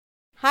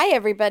Hi,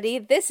 everybody.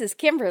 This is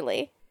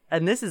Kimberly.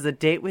 And this is A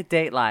Date with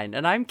Dateline,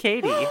 and I'm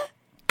Katie.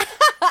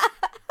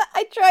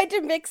 I tried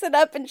to mix it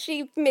up, and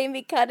she made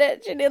me cut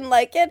it. She didn't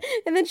like it,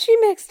 and then she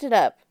mixed it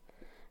up.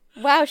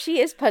 Wow,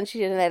 she is punchy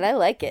tonight. I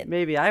like it.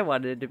 Maybe I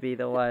wanted to be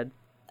the one.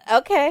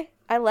 Okay,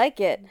 I like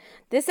it.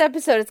 This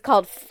episode is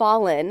called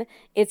Fallen.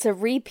 It's a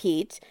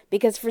repeat,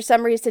 because for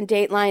some reason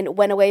Dateline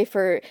went away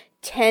for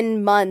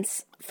 10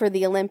 months for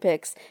the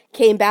Olympics,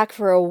 came back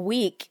for a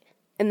week,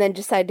 and then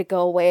decided to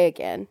go away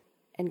again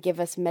and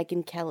give us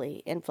Megyn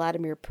Kelly and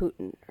Vladimir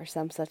Putin or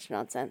some such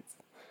nonsense.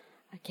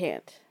 I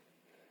can't.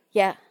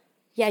 Yeah,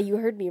 you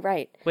heard me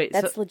right. Wait,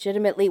 that's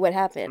legitimately what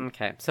happened.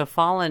 Okay, so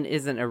Fallen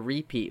isn't a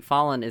repeat.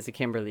 Fallen is a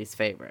Kimberly's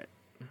favorite.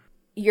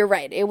 You're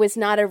right. It was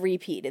not a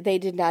repeat. They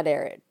did not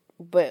air it,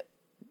 but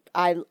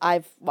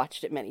I've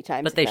watched it many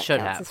times. But they should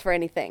have. For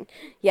anything.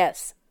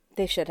 Yes,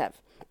 they should have.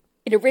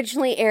 It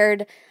originally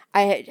aired,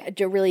 I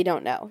really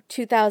don't know,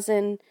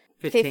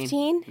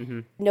 2015? Mm-hmm.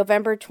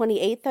 November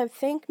 28th, I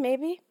think,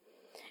 maybe?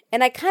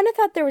 And I kind of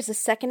thought there was a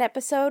second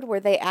episode where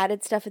they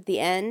added stuff at the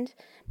end,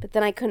 but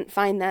then I couldn't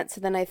find that,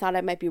 so then I thought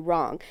I might be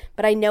wrong.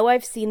 But I know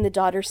I've seen the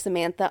daughter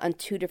Samantha on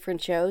 2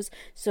 different shows,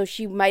 so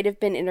she might have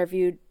been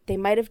interviewed. They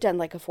might have done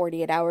like a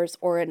 48 Hours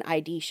or an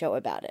ID show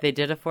about it. They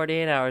did a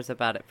 48 Hours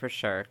about it for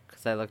sure,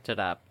 because I looked it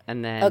up.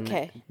 And then,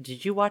 okay.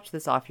 Did you watch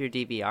this off your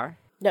DVR?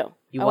 No,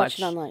 I watched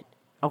it online.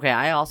 Okay,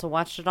 I also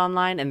watched it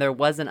online, and there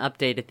was an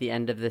update at the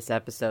end of this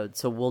episode,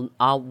 so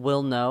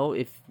we'll know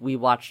if we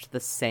watched the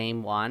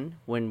same one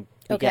when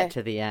we get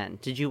to the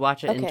end. Did you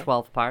watch it in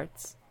 12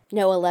 parts?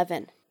 No,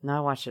 11. No, I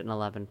watched it in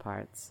 11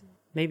 parts.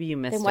 Maybe you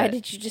missed it. Then why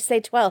did you just say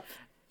 12?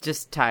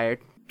 Just tired.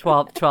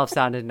 12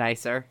 sounded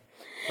nicer.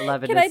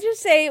 11 Can I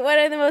just say, one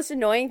of the most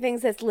annoying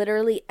things that's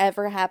literally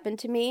ever happened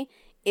to me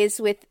is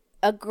with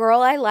a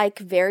girl I like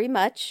very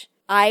much.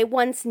 I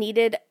once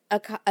needed a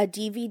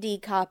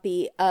DVD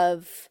copy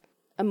of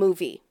a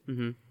movie.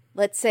 Mm-hmm.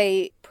 Let's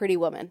say Pretty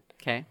Woman.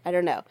 Okay. I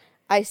don't know.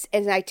 I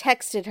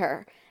texted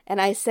her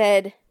and I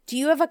said, do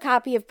you have a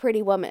copy of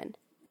Pretty Woman?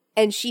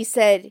 And she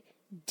said,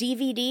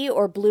 DVD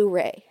or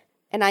Blu-ray?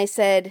 And I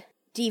said,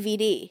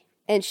 DVD.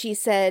 And she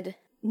said,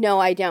 no,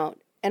 I don't.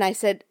 And I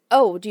said,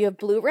 oh, do you have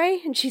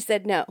Blu-ray? And she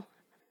said, no.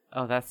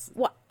 Oh, that's...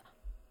 What?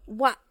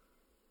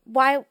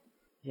 Why?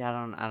 Yeah,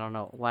 I don't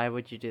know. Why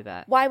would you do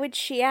that? Why would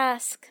she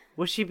ask?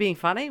 Was she being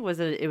funny? It was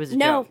a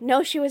joke?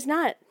 No, she was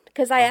not.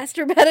 Because I asked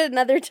her about it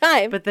another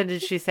time. But then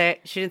she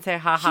didn't say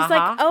ha ha ha? She's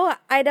like, oh,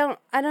 I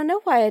don't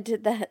know why I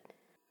did that.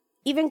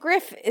 Even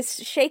Griff is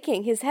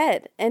shaking his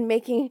head and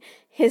making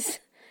his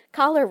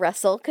collar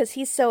rustle because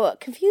he's so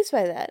confused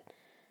by that.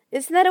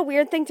 Isn't that a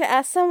weird thing to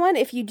ask someone?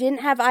 If you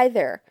didn't have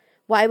either,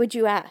 why would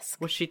you ask?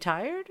 Was she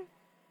tired?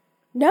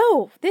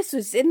 No, this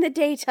was in the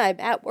daytime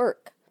at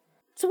work.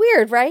 It's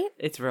weird, right?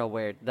 It's real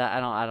weird. That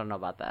I don't know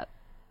about that.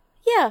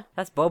 Yeah.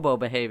 That's Bobo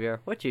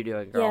behavior. What you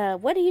doing, girl? Yeah,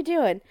 what are you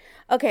doing?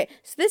 Okay,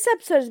 so this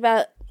episode is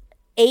about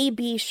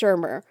A.B.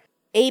 Shermer.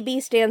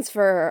 A.B. stands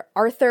for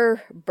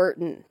Arthur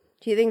Burton.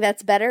 Do you think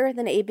that's better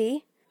than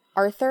A.B.?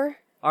 Arthur?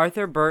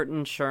 Arthur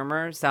Burton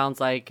Shermer sounds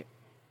like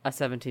a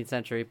 17th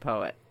century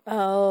poet.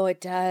 Oh,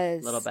 it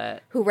does. A little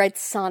bit. Who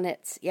writes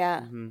sonnets, yeah.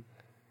 Mm-hmm.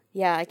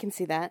 Yeah, I can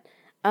see that.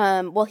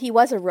 Well, he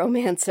was a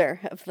romancer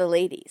of the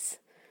ladies.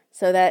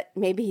 So that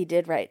maybe he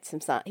did write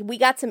some sonnets. We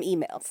got some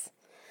emails.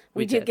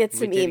 We did get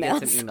some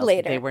emails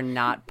later. They were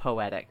not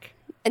poetic.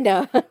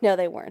 No,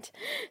 they weren't.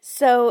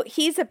 So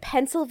he's a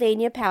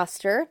Pennsylvania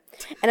pastor,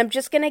 and I'm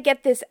just going to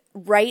get this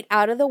right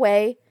out of the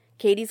way.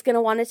 Katie's going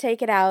to want to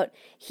take it out.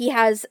 He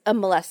has a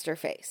molester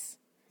face.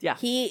 Yeah.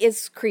 He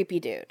is creepy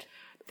dude.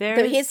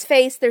 His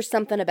face, there's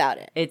something about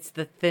it. It's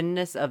the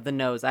thinness of the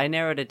nose. I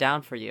narrowed it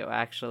down for you,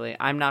 actually.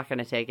 I'm not going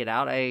to take it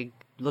out. I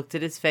looked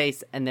at his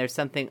face, and there's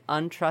something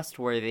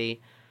untrustworthy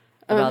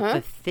about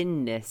the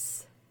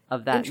thinness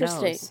of that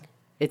nose.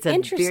 It's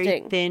a very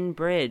thin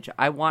bridge.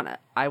 I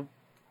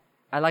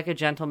like a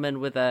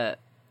gentleman with a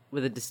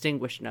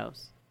distinguished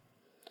nose.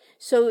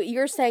 So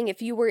you're saying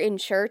if you were in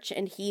church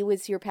and he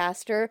was your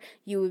pastor,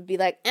 you would be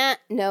like,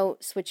 no,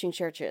 switching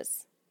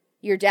churches.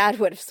 Your dad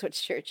would have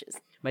switched churches.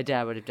 My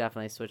dad would have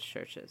definitely switched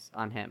churches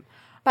on him.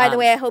 By the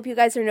way, I hope you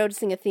guys are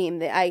noticing a theme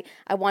that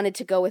I wanted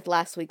to go with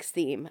last week's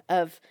theme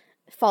of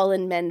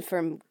fallen men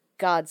from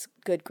God's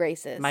good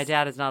graces. My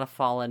dad is not a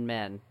fallen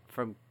man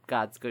from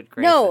God's good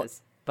graces. No.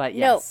 But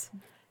yes. No.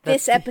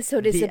 This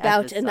episode is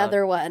about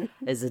another one.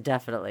 Is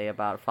definitely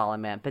about a fallen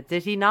man. But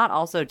did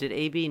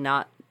A.B.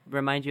 not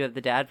remind you of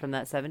the dad from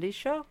that 70s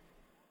show?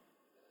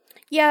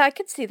 Yeah, I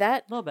could see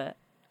that. A little bit.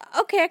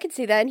 Okay, I could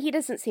see that. And he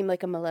doesn't seem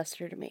like a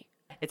molester to me.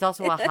 It's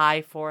also a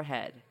high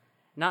forehead.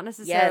 Not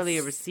necessarily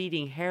a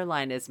receding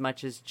hairline as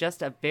much as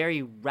just a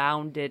very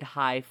rounded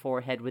high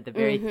forehead with a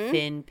very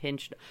thin,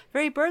 pinched,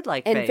 very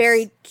bird-like face. And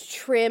very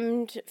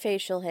trimmed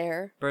facial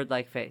hair.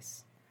 Bird-like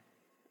face.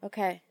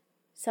 Okay.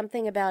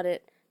 Something about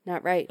it.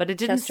 Not right. But it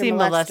didn't seem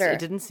molester. It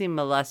didn't seem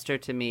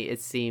molester to me.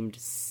 It seemed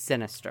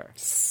sinister.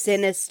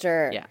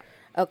 Sinister. Yeah.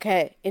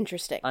 Okay.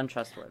 Interesting.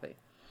 Untrustworthy.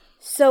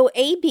 So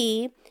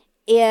A.B.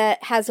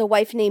 has a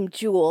wife named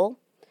Jewel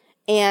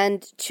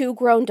and 2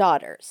 grown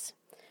daughters.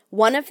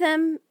 One of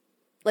them,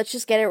 let's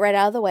just get it right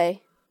out of the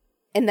way,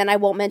 and then I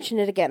won't mention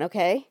it again,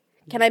 okay?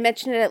 Can I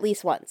mention it at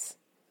least once?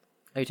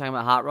 Are you talking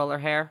about hot roller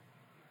hair?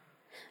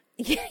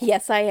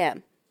 Yes, I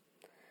am.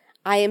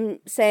 I am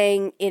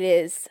saying it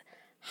is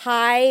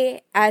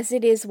high as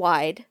it is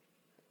wide.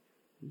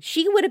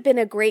 She would have been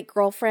a great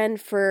girlfriend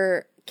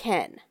for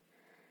Ken,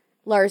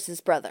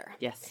 Lars's brother.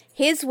 Yes.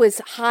 His was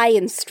high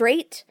and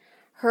straight.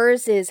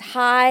 Hers is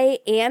high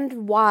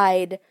and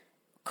wide,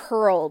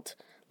 curled,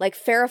 like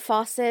Farrah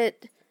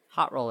Fawcett.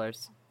 Hot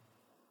rollers.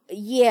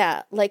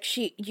 Yeah, like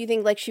you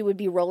think like she would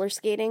be roller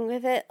skating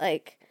with it?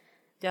 Like,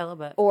 yeah, a little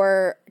bit.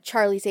 Or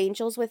Charlie's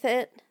Angels with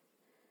it?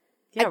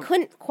 Yeah, I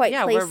couldn't quite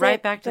place it. Yeah, we're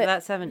right back to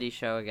that 70s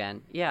show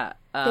again. Yeah.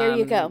 There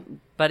you go.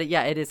 But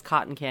yeah, it is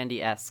cotton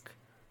candy-esque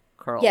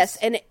curls. Yes,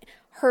 and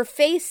her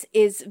face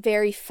is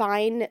very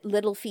fine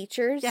little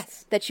features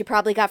that she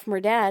probably got from her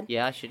dad.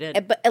 Yeah, she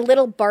did. But a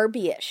little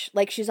Barbie-ish.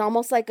 Like she's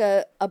almost like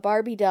a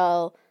Barbie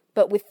doll,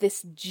 but with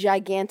this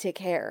gigantic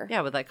hair.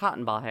 Yeah, with like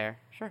cotton ball hair.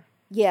 Sure.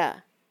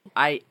 Yeah.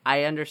 I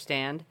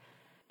understand.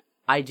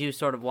 I do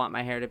sort of want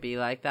my hair to be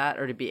like that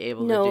or to be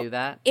able to do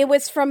that. It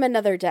was from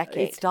another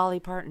decade. It's Dolly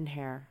Parton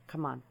hair.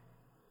 Come on.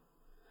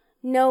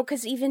 No,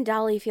 because even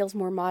Dolly feels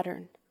more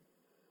modern.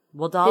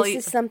 Well, Dolly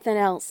this is something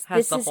else. Has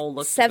this the is whole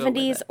look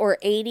 70s or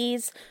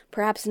 80s,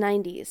 perhaps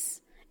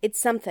 90s. It's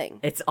something.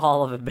 It's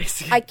all of it,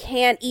 basically. I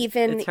can't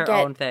even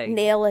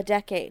nail a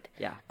decade.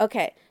 Yeah.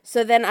 Okay,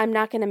 so then I'm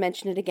not going to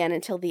mention it again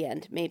until the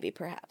end, maybe,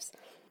 perhaps.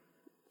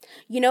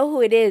 You know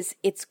who it is?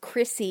 It's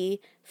Chrissy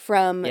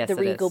from the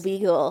Regal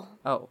Beagle.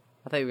 Oh,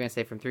 I thought you were going to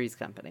say from Three's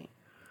Company.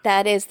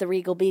 That is the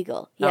Regal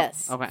Beagle,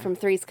 yes. Oh, okay. From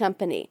Three's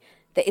Company.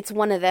 It's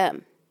one of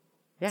them.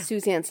 Yeah.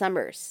 Suzanne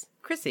Summers.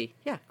 Chrissy.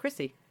 Yeah,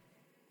 Chrissy.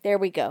 There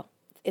we go.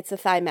 It's a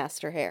Thigh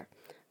Master hair.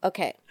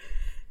 Okay.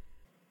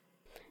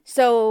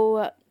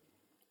 So,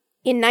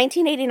 in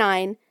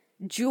 1989,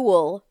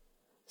 Jewel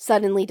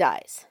suddenly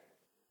dies.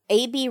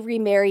 A.B.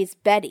 remarries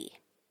Betty.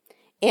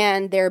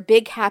 And they're a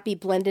big, happy,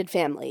 blended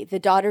family. The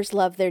daughters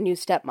love their new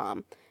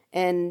stepmom.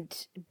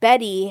 And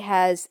Betty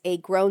has a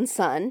grown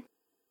son.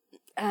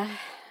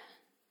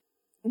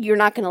 You're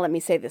not going to let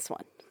me say this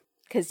one.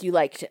 Because you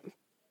liked him.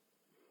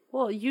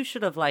 Well, you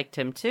should have liked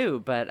him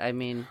too, but I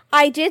mean...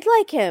 I did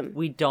like him.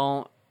 We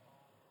don't...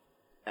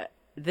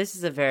 this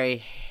is a very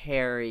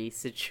hairy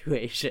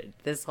situation.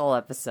 This whole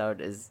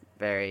episode is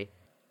very...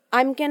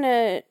 I'm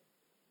gonna...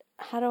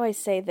 How do I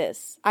say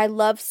this? I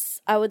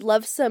would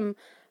love some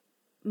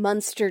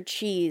Munster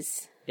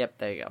cheese. Yep,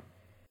 there you go.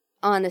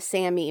 On a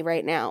Sammy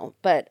right now,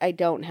 but I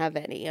don't have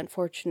any,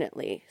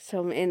 unfortunately. So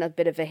I'm in a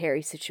bit of a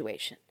hairy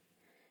situation.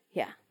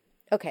 Yeah.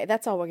 Okay,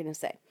 that's all we're gonna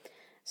say.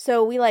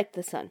 So we liked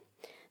the son.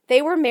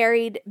 They were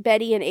married,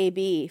 Betty and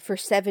A.B., for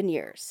 7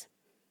 years.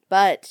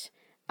 But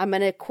I'm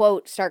going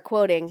to start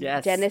quoting.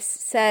 Yes. Dennis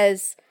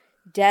says,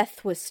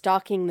 death was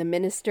stalking the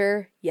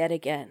minister yet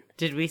again.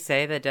 Did we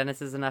say that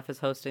Dennis is Enough is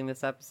hosting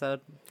this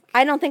episode?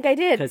 I don't think I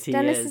did. Because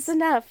Dennis is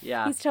Enough.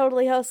 Yeah. He's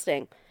totally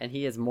hosting. And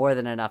he is more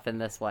than enough in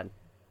this one.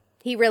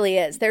 He really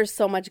is. There's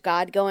so much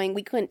God going.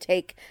 We couldn't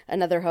take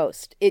another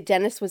host.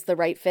 Dennis was the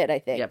right fit, I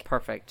think. Yeah,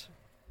 perfect.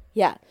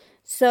 Yeah.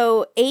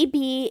 So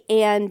A.B.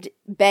 and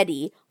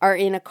Betty are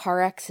in a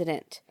car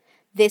accident.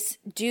 This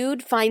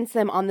dude finds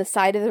them on the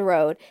side of the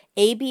road.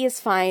 A.B. is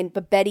fine,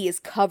 but Betty is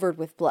covered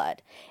with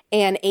blood.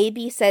 And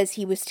A.B. says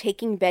he was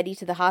taking Betty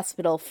to the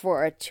hospital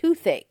for a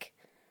toothache.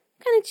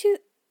 What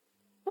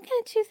kind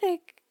of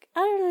toothache?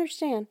 I don't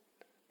understand.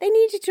 They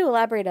need you to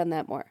elaborate on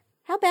that more.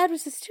 How bad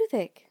was this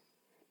toothache?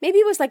 Maybe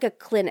it was like a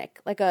clinic,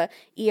 like a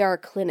ER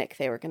clinic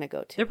they were going to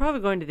go to. They're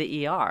probably going to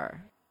the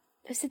ER.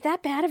 Is it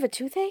that bad of a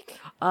toothache?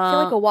 I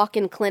feel like a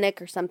walk-in clinic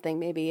or something,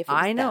 maybe, if it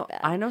was that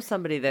bad. I know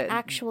somebody that...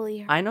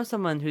 Actually... I know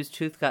someone whose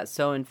tooth got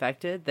so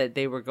infected that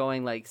they were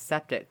going, like,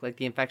 septic. Like,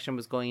 the infection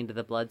was going into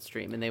the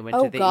bloodstream, and they went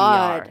to the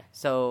ER.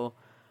 So,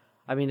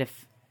 I mean,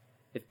 if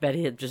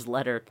Betty had just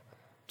let her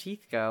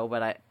teeth go,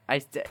 but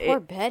Poor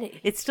Betty.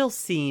 It still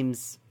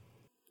seems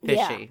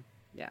fishy.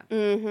 Yeah.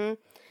 Mm-hmm.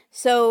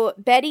 So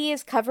Betty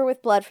is covered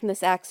with blood from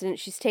this accident.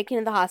 She's taken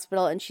to the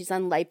hospital and she's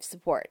on life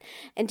support.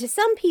 And to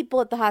some people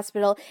at the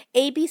hospital,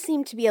 A.B.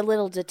 seemed to be a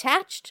little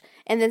detached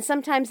and then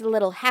sometimes a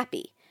little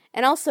happy.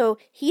 And also,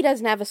 he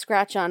doesn't have a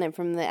scratch on him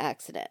from the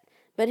accident.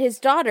 But his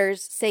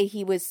daughters say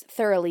he was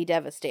thoroughly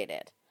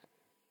devastated.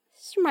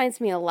 This reminds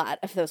me a lot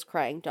of those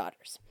crying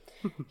daughters.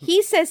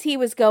 He says he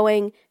was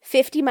going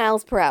 50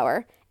 miles per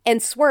hour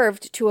and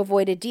swerved to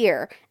avoid a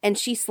deer, and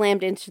she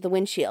slammed into the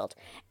windshield.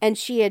 And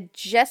she had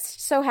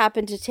just so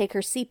happened to take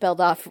her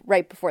seatbelt off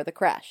right before the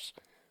crash,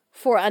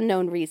 for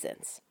unknown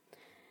reasons.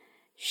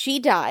 She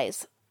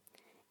dies.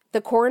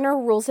 The coroner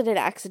rules it an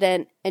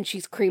accident, and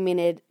she's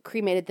cremated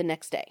the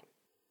next day.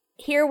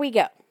 Here we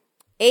go.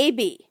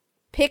 A.B.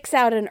 picks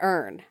out an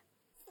urn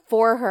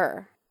for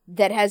her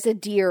that has a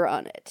deer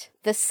on it.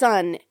 The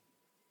son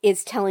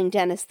is telling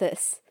Dennis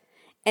this,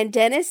 and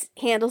Dennis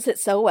handles it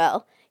so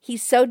well.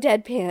 He's so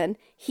deadpan,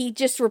 he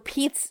just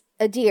repeats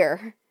a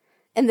deer,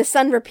 and the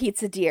son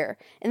repeats a deer,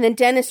 and then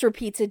Dennis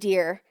repeats a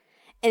deer,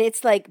 and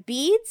it's like,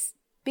 bees?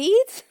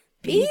 Bees?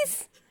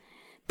 Bees?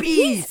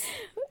 Bees!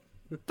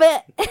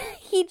 But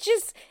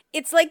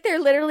it's like they're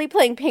literally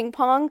playing ping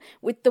pong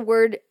with the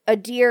word a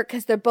deer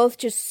because they're both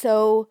just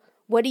so,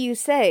 what do you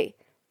say?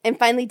 And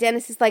finally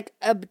Dennis is like,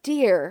 a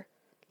deer,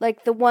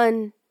 like the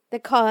one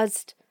that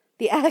caused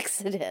the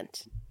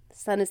accident. The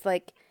son is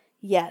like,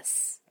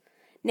 yes.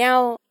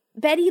 Now,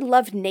 Betty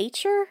loved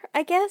nature,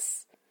 I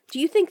guess. Do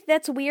you think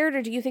that's weird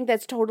or do you think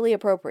that's totally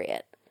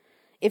appropriate?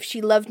 If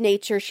she loved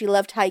nature, she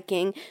loved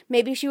hiking,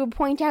 maybe she would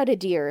point out a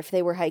deer if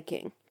they were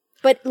hiking.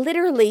 But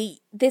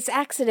literally, this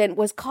accident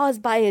was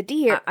caused by a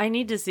deer. I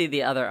need to see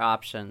the other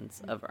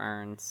options of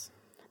urns.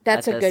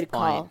 That's a good point.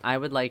 call. I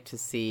would like to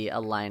see a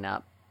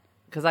lineup.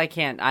 Because I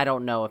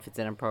don't know if it's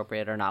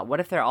inappropriate or not. What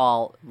if they're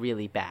all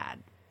really bad?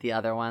 The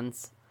other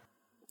ones?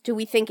 Do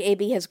we think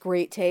AB has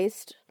great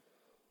taste?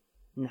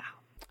 No.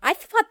 I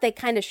thought they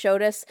kind of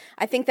showed us.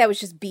 I think that was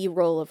just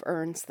B-roll of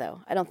urns,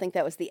 though. I don't think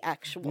that was the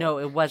actual. No,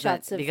 it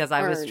wasn't, because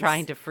I was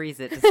trying to freeze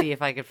it to see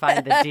if I could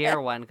find the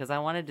deer one, because I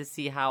wanted to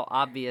see how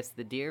obvious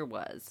the deer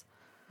was.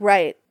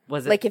 Right.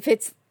 Was it like if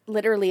it's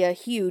literally a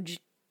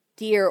huge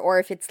deer, or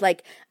if it's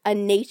like a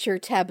nature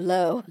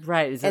tableau,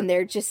 right? And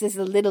there just is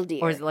a little deer,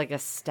 or is it like a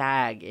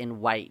stag in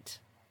white,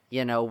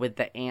 with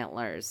the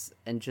antlers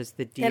and just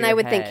the deer? Then I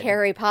would head. think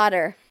Harry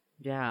Potter.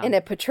 Yeah, in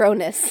a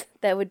Patronus.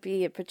 That would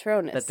be a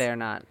Patronus. But they're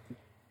not.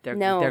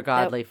 They're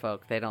godly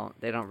folk. They don't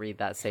read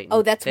that Satan.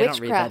 Oh, that's they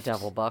witchcraft. They don't read that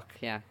devil book.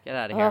 Yeah, get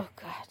out of here. Oh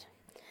God.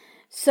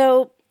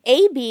 So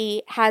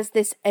AB has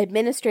this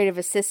administrative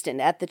assistant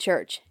at the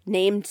church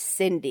named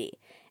Cindy,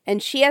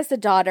 and she has a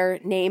daughter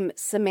named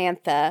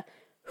Samantha,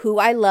 who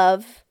I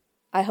love.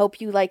 I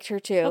hope you liked her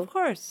too. Of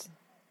course.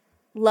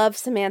 Love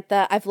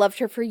Samantha. I've loved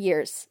her for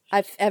years.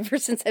 Ever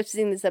since I've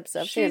seen this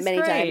episode. I've seen it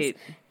many times.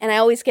 And I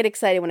always get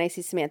excited when I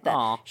see Samantha.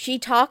 Aww. She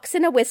talks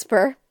in a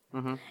whisper.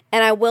 Mm-hmm.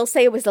 And I will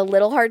say it was a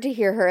little hard to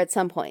hear her at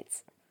some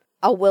points.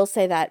 I will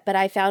say that. But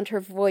I found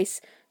her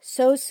voice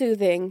so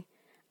soothing.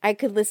 I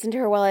could listen to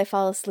her while I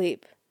fall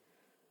asleep.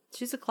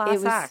 She's a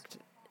class act.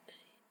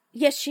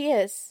 Yes, she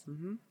is.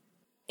 Mm-hmm.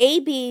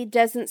 AB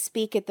doesn't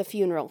speak at the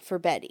funeral for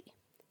Betty.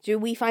 Do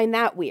we find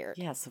that weird?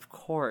 Yes, of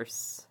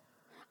course.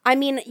 I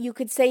mean, you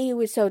could say he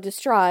was so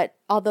distraught,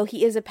 although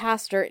he is a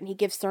pastor and he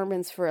gives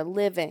sermons for a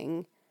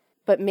living.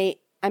 But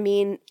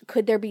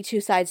could there be two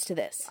sides to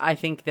this? I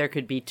think there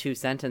could be two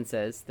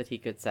sentences that he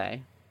could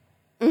say.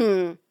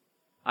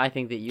 I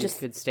think that you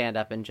could stand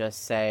up and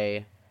just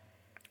say...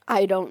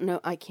 I don't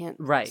know. I can't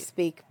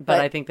speak. But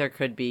I think there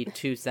could be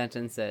two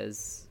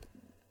sentences.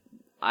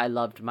 I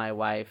loved my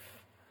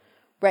wife.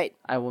 Right.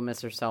 I will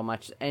miss her so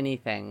much.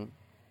 Anything.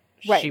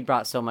 Right. She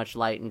brought so much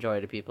light and joy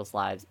to people's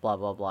lives. Blah,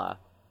 blah, blah.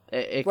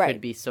 It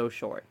could be so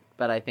short.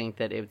 But I think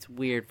that it's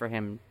weird for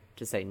him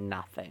to say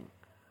nothing.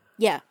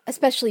 Yeah,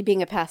 especially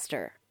being a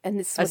pastor. And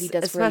this is what he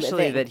does for a living.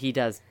 Especially that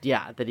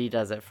he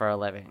does it for a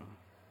living.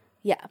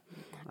 Yeah.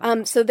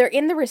 So they're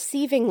in the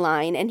receiving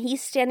line, and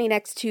he's standing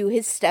next to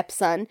his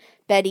stepson,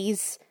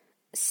 Betty's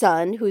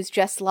son, who's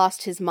just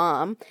lost his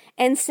mom,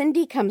 and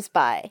Cindy comes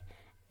by,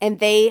 and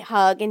they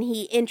hug, and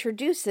he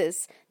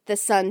introduces the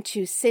son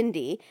to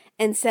Cindy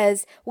and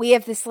says, we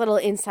have this little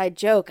inside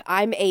joke.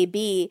 I'm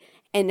AB,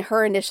 and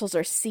her initials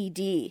are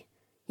CD,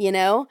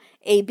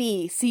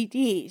 AB,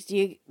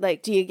 CD.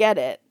 Do you get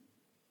it?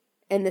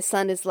 And the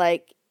son is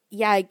like,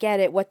 yeah, I get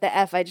it. What the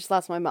F? I just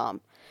lost my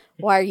mom.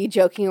 Why are you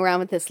joking around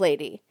with this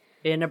lady?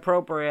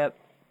 Inappropriate.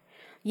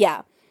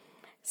 Yeah.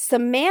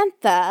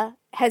 Samantha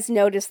has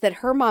noticed that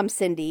her mom,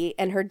 Cindy,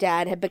 and her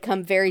dad had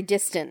become very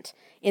distant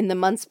in the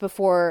months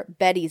before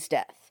Betty's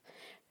death.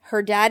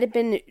 Her dad had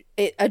been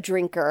a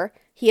drinker.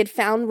 He had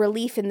found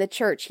relief in the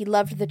church. He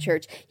loved the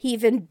church. He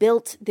even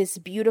built this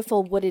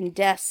beautiful wooden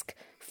desk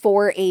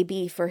for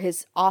AB for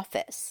his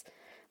office.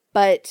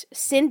 But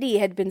Cindy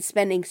had been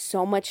spending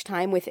so much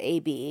time with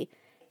AB,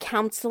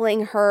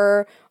 counseling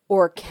her.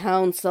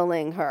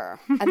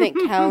 I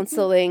think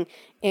counseling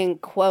in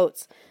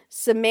quotes.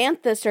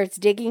 Samantha starts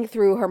digging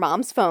through her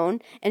mom's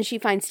phone, and she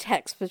finds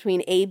texts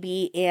between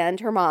AB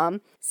and her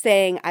mom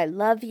saying, I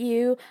love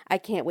you. I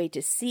can't wait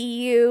to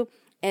see you.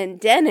 And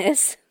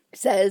Dennis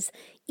says,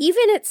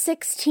 even at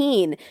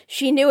 16,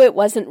 she knew it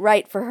wasn't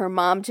right for her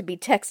mom to be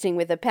texting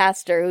with a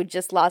pastor who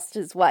just lost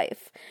his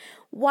wife.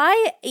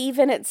 Why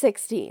even at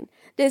 16?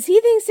 Does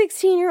he think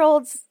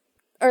 16-year-olds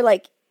are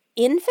like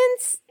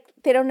infants?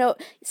 They don't know.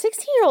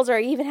 16-year-olds are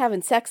even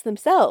having sex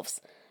themselves.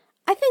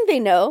 I think they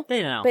know.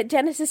 They know. But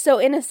Dennis is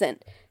so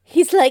innocent.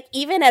 He's like,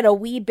 even at a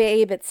wee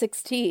babe at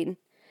 16,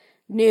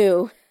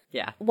 knew.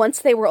 Yeah. Once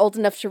they were old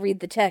enough to read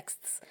the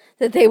texts,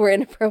 that they were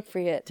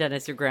inappropriate.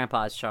 Dennis, your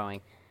grandpa's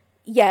showing.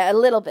 Yeah, a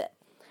little bit.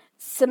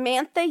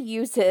 Samantha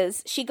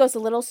she goes a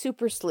little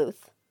super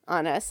sleuth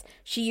on us.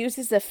 She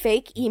uses a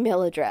fake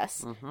email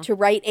address to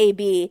write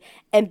AB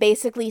and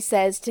basically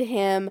says to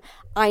him,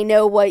 I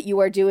know what you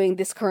are doing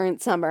this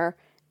current summer,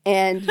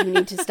 and you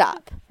need to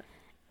stop.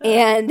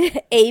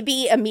 And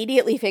AB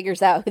immediately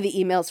figures out who the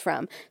email's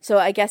from. So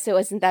I guess it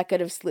wasn't that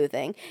good of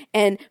sleuthing.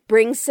 And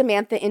brings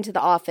Samantha into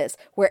the office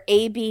where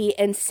AB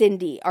and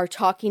Cindy are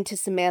talking to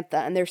Samantha.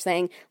 And they're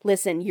saying,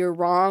 listen, you're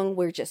wrong.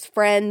 We're just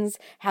friends.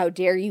 How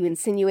dare you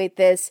insinuate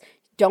this?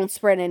 don't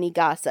spread any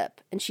gossip.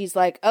 And she's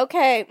like,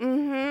 okay,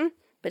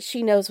 but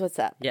she knows what's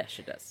up. Yeah,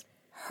 she does.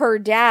 Her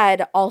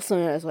dad also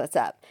knows what's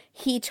up.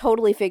 He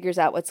totally figures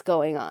out what's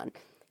going on.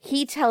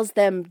 He tells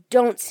them,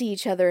 don't see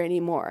each other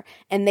anymore.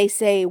 And they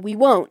say, we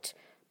won't.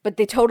 But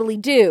they totally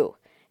do.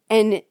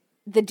 And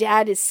the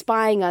dad is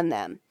spying on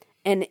them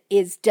and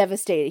is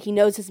devastated. He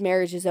knows his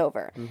marriage is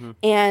over.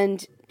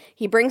 And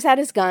he brings out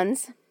his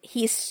guns.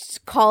 He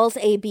calls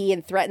AB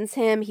and threatens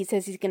him. He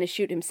says he's going to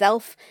shoot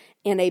himself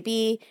and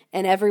AB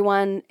and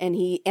everyone. And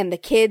the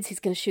kids. He's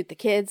going to shoot the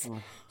kids.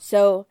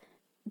 So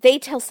they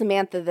tell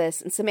Samantha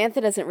this, and Samantha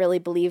doesn't really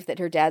believe that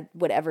her dad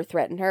would ever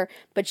threaten her,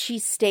 but she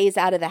stays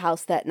out of the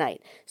house that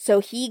night.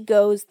 So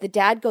the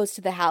dad goes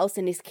to the house,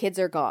 and his kids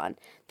are gone.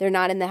 They're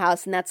not in the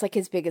house, and that's like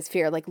his biggest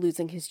fear, like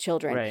losing his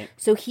children. Right.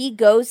 So he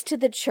goes to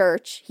the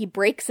church, he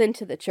breaks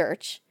into the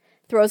church,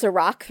 throws a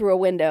rock through a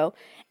window,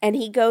 and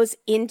he goes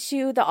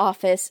into the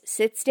office,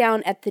 sits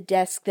down at the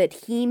desk that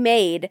he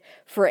made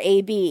for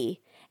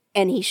AB,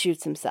 and he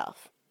shoots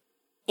himself.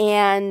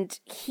 And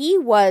he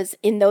was,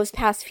 in those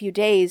past few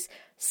days,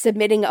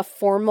 submitting a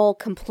formal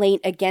complaint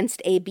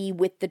against AB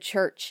with the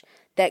church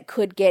that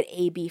could get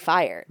AB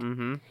fired.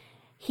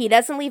 He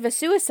doesn't leave a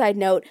suicide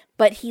note,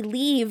 but he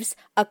leaves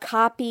a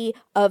copy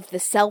of the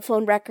cell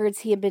phone records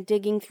he had been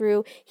digging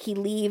through. He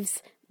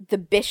leaves the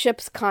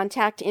bishop's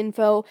contact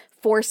info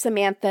for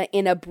Samantha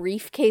in a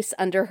briefcase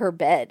under her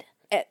bed.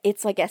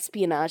 It's like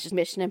espionage, it's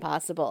Mission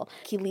Impossible.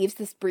 He leaves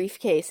this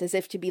briefcase as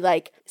if to be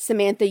like,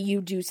 Samantha,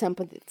 you do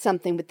something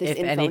with this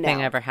info now. If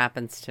anything ever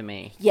happens to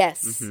me.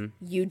 Yes,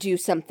 you do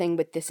something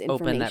with this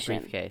information. Open that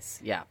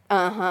briefcase, yeah.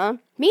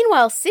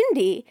 Meanwhile,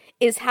 Cindy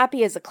is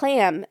happy as a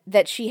clam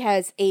that she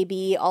has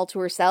AB all to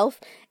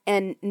herself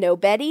and no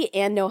Betty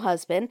and no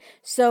husband.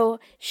 So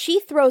she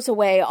throws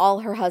away all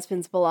her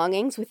husband's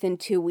belongings within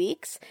 2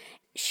 weeks.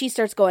 She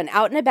starts going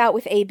out and about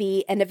with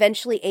AB, and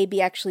eventually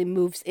AB actually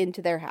moves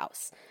into their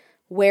house,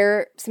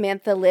 where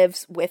Samantha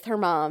lives with her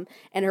mom,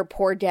 and her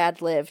poor dad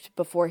lived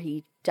before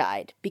he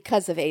died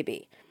because of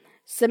AB.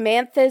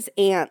 Samantha's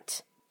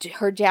aunt,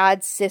 her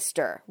dad's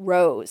sister,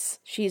 Rose,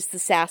 she's the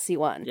sassy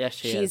one. Yes,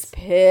 she's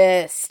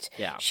pissed.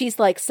 Yeah. She's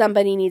like,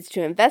 somebody needs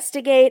to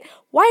investigate.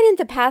 Why didn't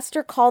the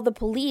pastor call the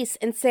police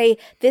and say,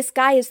 this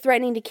guy is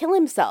threatening to kill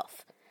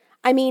himself?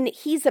 I mean,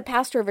 he's a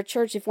pastor of a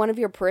church. If one of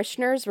your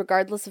parishioners,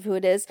 regardless of who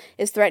it is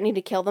threatening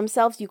to kill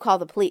themselves, you call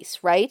the police,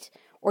 right?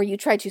 Or you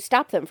try to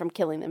stop them from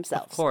killing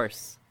themselves. Of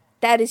course.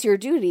 That is your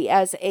duty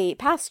as a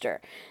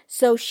pastor.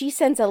 So she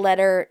sends a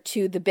letter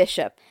to the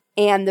bishop,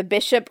 and the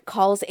bishop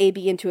calls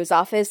AB into his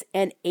office,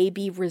 and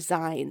AB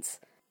resigns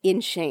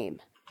in shame.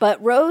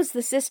 But Rose,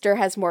 the sister,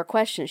 has more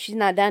questions. She's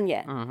not done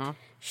yet.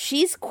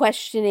 She's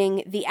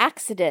questioning the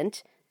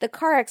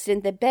car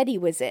accident that Betty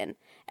was in.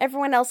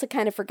 Everyone else had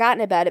kind of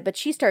forgotten about it, but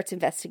she starts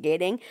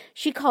investigating.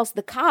 She calls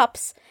the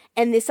cops,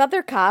 and this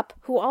other cop,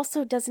 who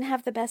also doesn't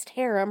have the best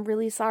hair, I'm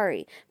really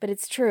sorry, but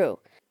it's true.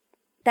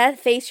 That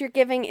face you're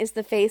giving is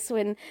the face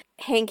when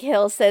Hank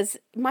Hill says,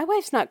 my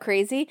wife's not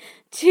crazy,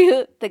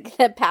 to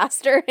the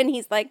pastor, and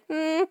he's like,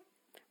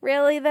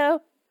 really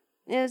though?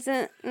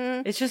 Isn't?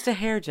 It's just a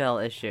hair gel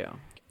issue.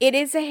 It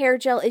is a hair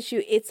gel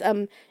issue.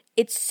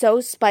 It's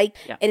so spiked,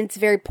 and it's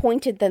very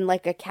pointed than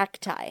like a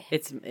cacti.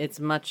 It's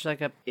much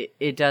like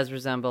it does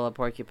resemble a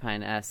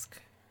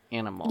porcupine-esque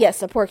animal.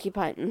 Yes, a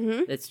porcupine.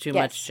 It's too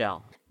much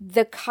gel.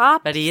 The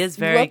cop, but he is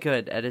very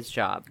good at his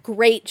job.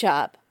 Great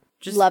job.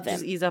 Love him.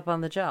 Just ease up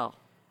on the gel.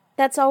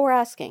 That's all we're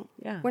asking.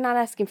 Yeah. We're not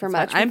asking for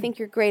much. I think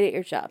you're great at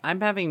your job.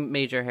 I'm having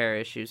major hair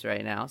issues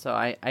right now, so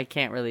I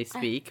can't really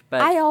speak.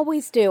 But I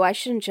always do. I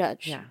shouldn't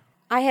judge. Yeah.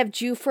 I have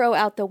Jufro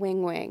out the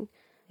wing.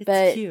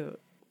 It's cute.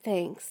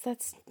 Thanks.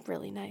 That's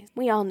really nice.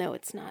 We all know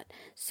it's not.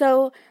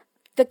 So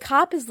the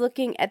cop is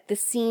looking at the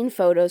scene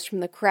photos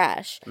from the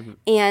crash,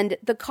 and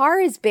the car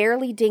is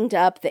barely dinged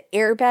up. The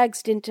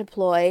airbags didn't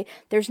deploy.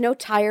 There's no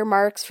tire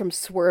marks from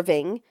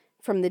swerving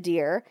from the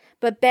deer,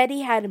 but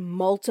Betty had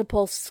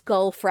multiple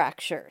skull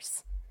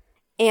fractures.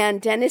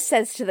 And Dennis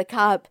says to the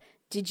cop,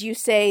 did you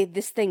say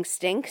this thing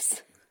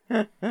stinks?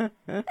 And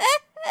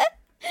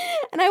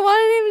I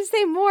wanted him to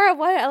say more.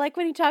 I like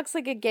when he talks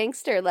like a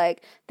gangster,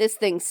 like, this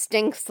thing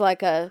stinks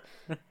like a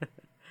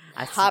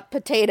hot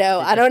potato.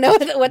 I don't know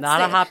what's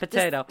not a hot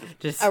potato.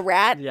 Just a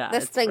rat? Yeah,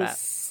 this thing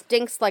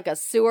stinks like a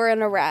sewer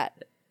and a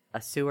rat.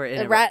 A sewer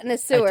in a rat in a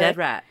sewer. A dead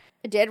rat.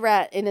 A dead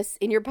rat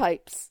in your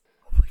pipes.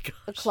 Oh my gosh.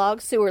 A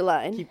clogged sewer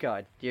line. Keep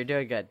going. You're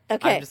doing good.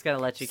 Okay. I'm just going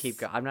to let you keep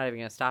going. I'm not even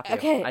going to stop you.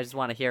 Okay. I just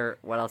want to hear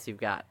what else you've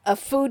got. A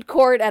food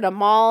court at a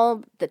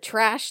mall, the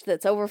trash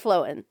that's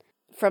overflowing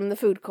from the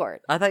food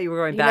court. I thought you were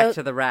going back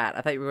to the rat.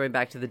 I thought you were going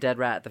back to the dead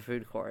rat at the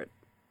food court.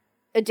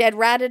 A dead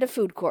rat at a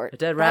food court. A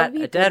dead rat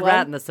in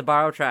the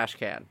Sbarro trash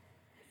can.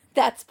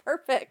 That's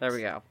perfect. There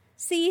we go.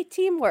 See,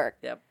 teamwork.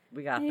 Yep,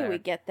 we got there. We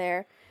get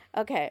there.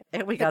 Okay.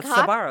 And we got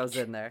Sbarros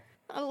in there.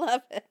 I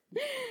love it.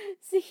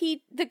 So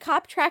the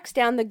cop tracks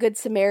down the Good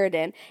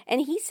Samaritan,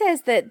 and he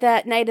says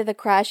that night of the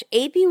crash,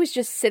 AB was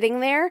just sitting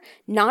there,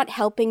 not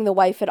helping the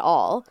wife at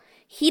all.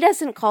 He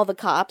doesn't call the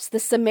cops. The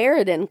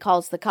Samaritan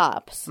calls the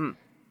cops,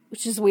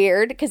 which is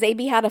weird because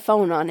AB had a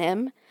phone on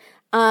him.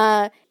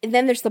 And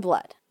then there's the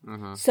blood.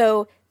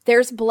 So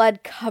there's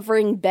blood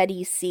covering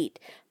Betty's seat.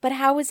 But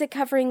how is it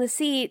covering the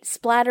seat,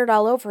 splattered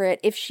all over it,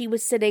 if she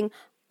was sitting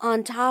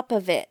on top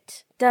of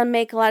it? Doesn't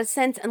make a lot of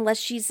sense unless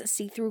she's a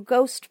see-through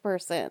ghost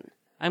person.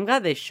 I'm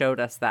glad they showed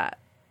us that,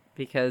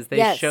 because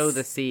they show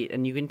the seat,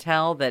 and you can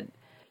tell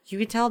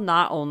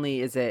not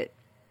only is it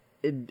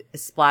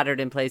splattered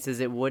in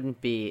places it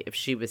wouldn't be if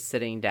she was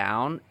sitting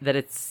down, that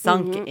it's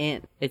sunk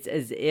in. It's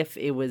as if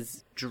it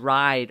was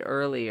dried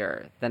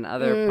earlier than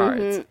other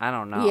parts. I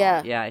don't know.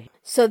 Yeah.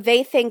 So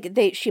they think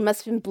she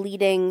must have been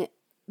bleeding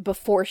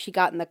before she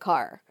got in the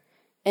car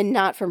and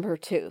not from her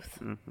tooth.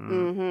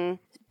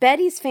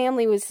 Betty's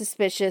family was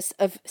suspicious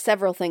of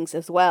several things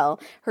as well.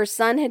 Her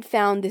son had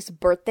found this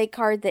birthday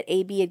card that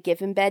AB had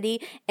given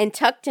Betty, and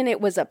tucked in it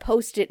was a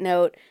Post-it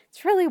note.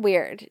 It's really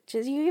weird.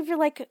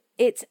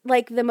 It's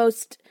like the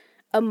most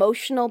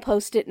emotional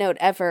Post-it note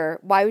ever.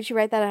 Why would you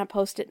write that on a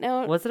Post-it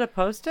note? Was it a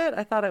Post-it?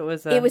 I thought it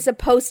was It was a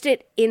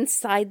Post-it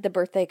inside the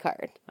birthday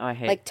card. Oh, I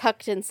hate like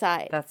tucked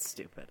inside. That's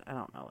stupid. I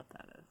don't know what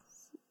that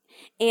is.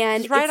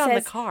 And just write on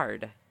the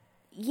card.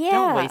 Yeah,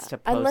 don't waste a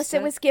Post-it. Unless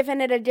it was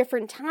given at a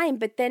different time,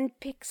 but then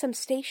pick some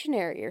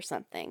stationery or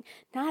something.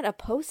 Not a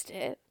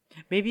Post-it.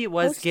 Maybe it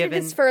was Post-it given...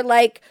 is for,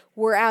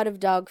 we're out of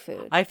dog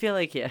food. I feel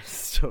like,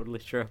 yes, totally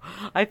true.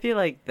 I feel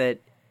like that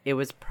it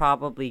was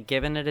probably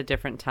given at a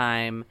different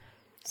time.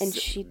 And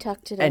she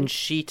tucked it in. And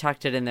she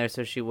tucked it in there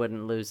so she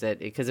wouldn't lose it,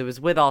 because it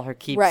was with all her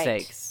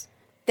keepsakes.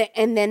 Right.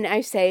 And then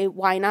I say,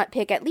 why not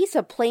pick at least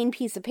a plain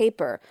piece of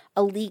paper,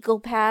 a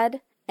legal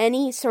pad?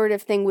 Any sort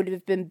of thing would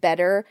have been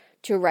better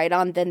to write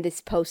on than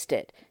this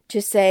Post-it.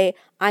 To say,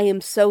 I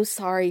am so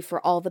sorry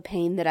for all the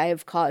pain that I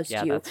have caused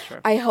you. That's true.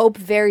 I hope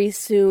very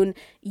soon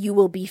you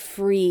will be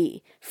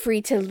free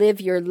to live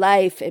your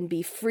life and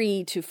be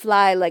free to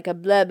fly like a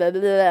blah, blah,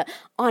 blah,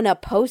 on a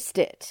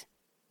Post-it.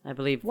 I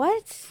believe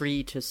what?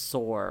 Free to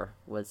soar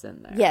was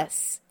in there.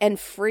 Yes, and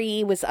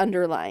free was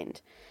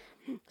underlined.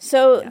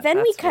 So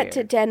then we cut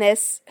to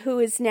Dennis, who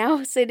is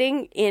now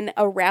sitting in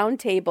a round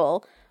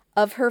table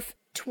of her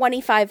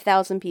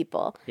 25,000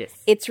 people.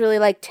 Yes. It's really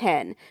like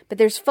 10, but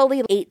there's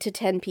fully 8 to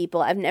 10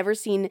 people. I've never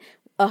seen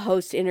a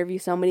host interview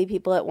so many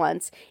people at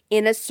once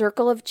in a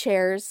circle of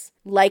chairs,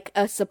 like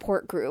a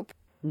support group.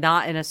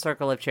 Not in a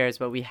circle of chairs,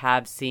 but we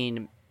have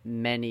seen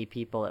many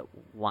people at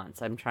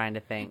once. I'm trying to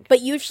think.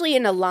 But usually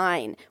in a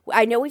line.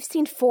 I know we've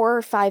seen 4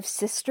 or 5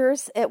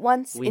 sisters at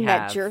once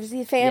that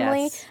Jersey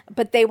family, yes.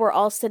 But they were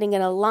all sitting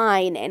in a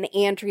line and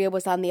Andrea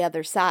was on the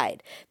other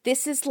side.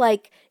 This is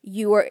like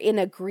you are in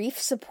a grief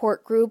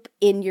support group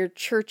in your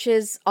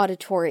church's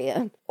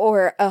auditorium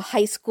or a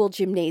high school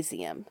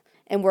gymnasium.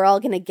 And we're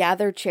all going to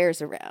gather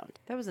chairs around.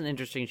 That was an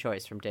interesting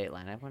choice from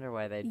Dateline. I wonder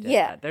why they did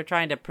that. They're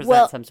trying to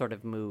present some sort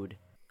of mood.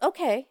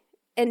 Okay.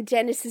 And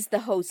Dennis is the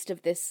host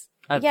of this.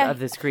 Of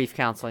this grief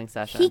counseling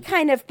session. He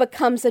kind of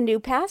becomes a new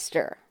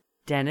pastor.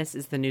 Dennis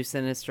is the new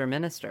sinister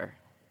minister.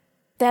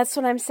 That's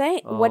what I'm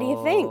saying. What do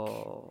you think?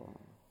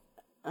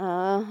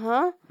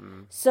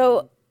 Mm-hmm.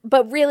 So,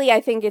 but really,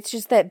 I think it's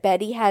just that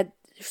Betty had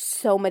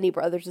so many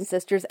brothers and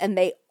sisters, and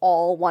they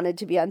all wanted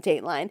to be on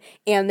Dateline,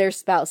 and their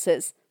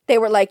spouses. They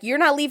were like, you're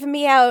not leaving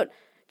me out.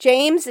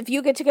 James, if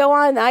you get to go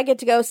on, I get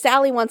to go.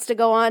 Sally wants to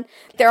go on.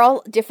 They're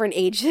all different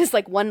ages.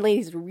 Like, one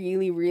lady's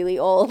really, really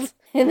old.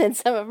 And then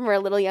some of them are a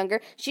little younger.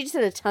 She just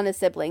had a ton of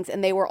siblings.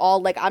 And they were all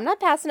like, I'm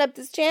not passing up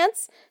this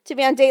chance to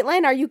be on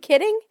Dateline. Are you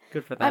kidding?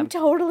 Good for them. I'm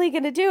totally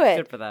going to do it.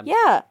 Good for them.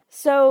 Yeah.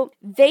 So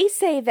they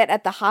say that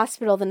at the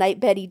hospital the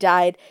night Betty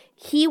died,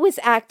 AB was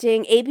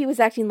acting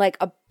like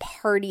a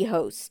party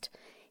host.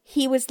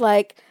 He was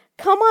like,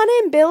 come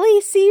on in, Billy,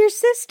 see your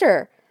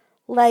sister.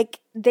 Like,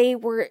 they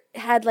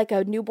had like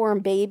a newborn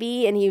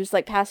baby and he was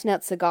like passing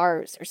out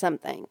cigars or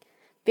something.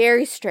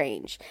 Very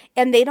strange.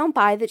 And they don't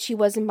buy that she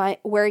wasn't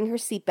wearing her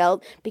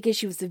seatbelt because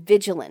she was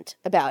vigilant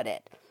about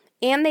it.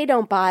 And they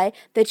don't buy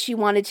that she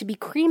wanted to be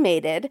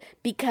cremated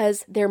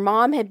because their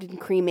mom had been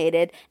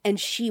cremated and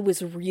she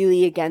was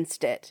really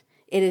against it.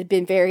 It had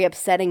been very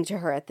upsetting to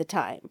her at the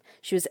time.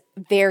 She was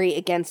very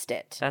against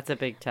it. That's a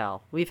big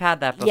tell. We've had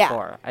that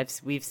before. Yeah.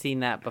 We've seen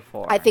that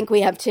before. I think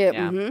we have too.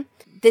 Yeah. Mm-hmm.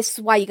 This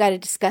is why you got to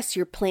discuss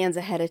your plans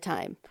ahead of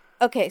time.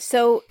 Okay,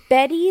 so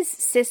Betty's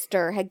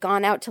sister had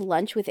gone out to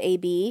lunch with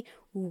AB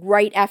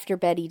right after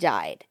Betty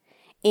died.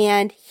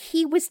 And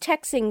he was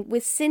texting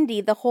with Cindy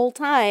the whole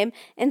time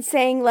and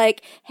saying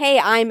like, hey,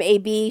 I'm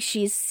AB,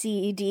 she's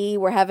CD,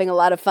 we're having a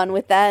lot of fun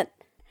with that.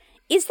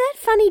 Is that a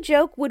funny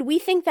joke? Would we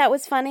think that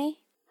was funny?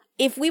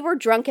 If we were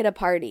drunk at a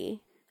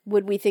party,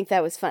 would we think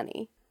that was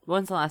funny?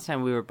 When's the last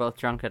time we were both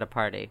drunk at a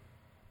party?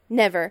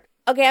 Never.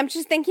 Okay, I'm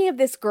just thinking of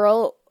this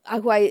girl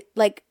who I,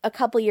 like, a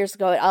couple years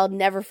ago, I'll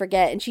never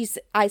forget. And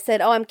I said,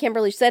 oh, I'm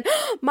Kimberly. She said,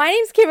 oh, my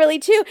name's Kimberly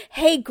too.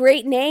 Hey,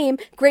 great name,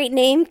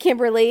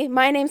 Kimberly.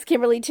 My name's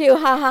Kimberly too.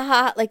 Ha ha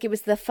ha. Like, it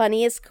was the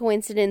funniest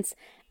coincidence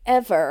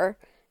ever.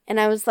 And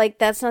I was like,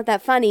 that's not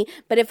that funny.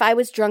 But if I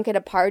was drunk at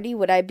a party,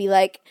 would I be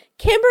like,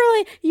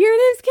 Kimberly, your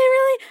name's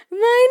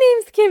Kimberly? My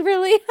name's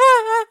Kimberly.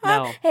 Ha ha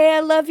ha. No. Hey,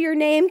 I love your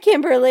name,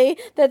 Kimberly.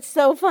 That's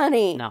so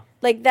funny. No.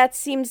 Like, that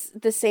seems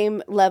the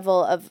same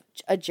level of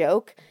a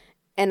joke.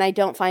 and I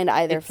don't find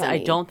either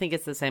funny. I don't think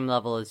it's the same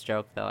level as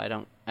joke, though. I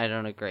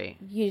don't agree.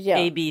 You don't.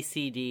 A, B,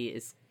 C, D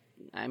is...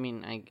 I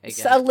mean, I guess.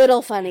 It's a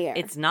little funnier.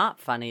 It's not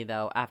funny,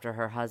 though, after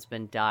her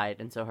husband died,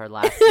 and so her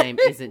last name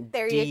isn't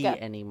D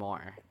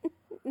anymore.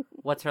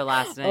 What's her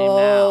last name now?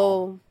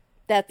 Oh,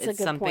 that's a good point.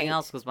 It's something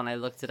else, because when I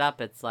looked it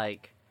up, it's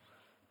like,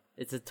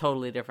 it's a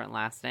totally different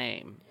last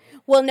name.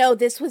 Well, no,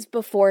 this was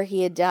before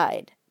he had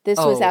died. This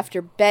was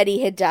after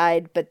Betty had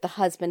died, but the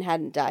husband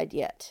hadn't died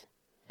yet.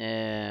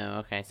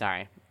 Okay,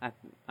 sorry. I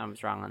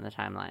was wrong on the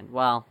timeline.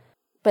 Well.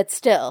 But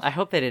still. I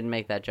hope they didn't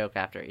make that joke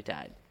after he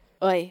died.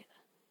 Oy.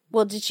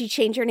 Well, did she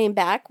change her name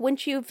back?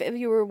 Wouldn't you, if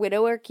you were a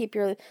widower, keep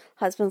your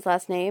husband's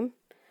last name?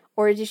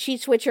 Or did she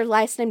switch her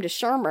last name to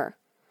Shermer?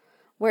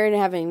 We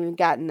haven't even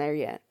gotten there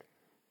yet.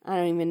 I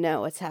don't even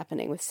know what's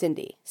happening with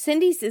Cindy.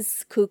 Cindy's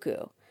is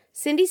cuckoo.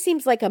 Cindy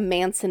seems like a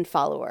Manson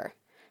follower.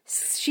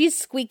 She's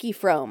squeaky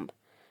Frome.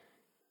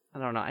 I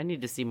don't know. I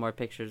need to see more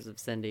pictures of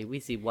Cindy. We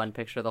see one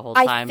picture the whole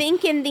time. I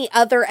think in the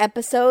other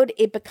episode,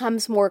 it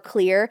becomes more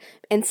clear,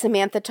 and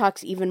Samantha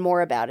talks even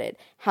more about it,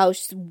 how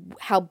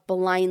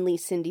blindly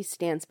Cindy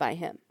stands by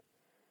him.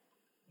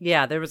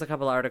 Yeah, there was a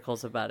couple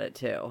articles about it,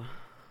 too.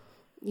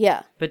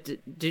 Yeah. But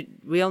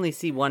we only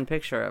see one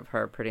picture of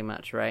her, pretty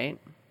much, right?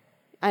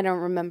 I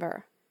don't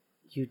remember.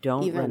 You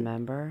don't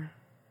remember?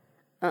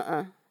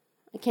 I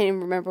can't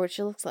even remember what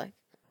she looks like.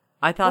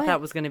 I thought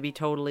that was going to be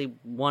totally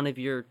one of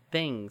your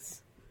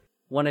things.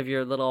 One of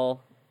your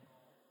little,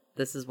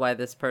 this is why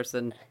this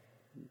person,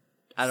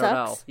 I don't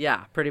know.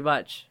 Yeah, pretty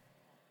much.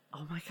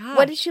 Oh my God.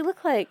 What does she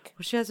look like?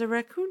 Well, she has a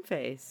raccoon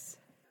face.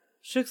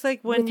 She looks like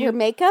when her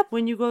makeup?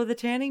 When you go to the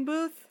tanning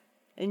booth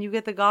and you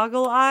get the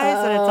goggle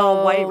eyes and it's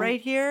all white right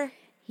here.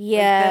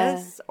 Yeah.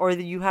 Like this. Or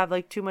you have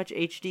like too much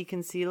HD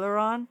concealer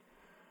on.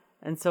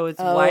 And so it's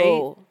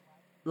white.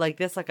 Like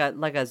this, like a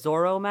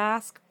Zorro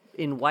mask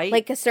in white.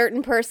 Like a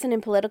certain person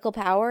in political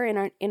power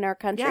in our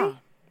country?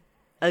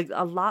 Yeah.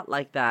 A lot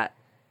like that.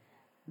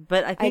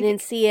 But I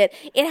didn't see it.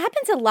 It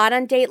happens a lot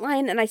on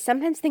Dateline, and I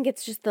sometimes think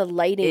it's just the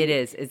lighting. It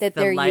is. It's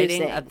the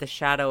lighting of the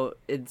shadow.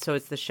 So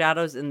it's the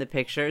shadows in the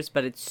pictures,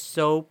 but it's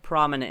so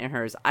prominent in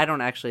hers. I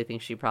don't actually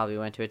think she probably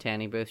went to a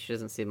tanning booth. She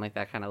doesn't seem like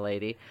that kind of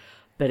lady.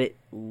 But it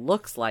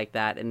looks like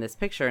that in this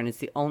picture, and it's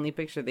the only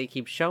picture they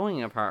keep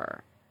showing of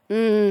her.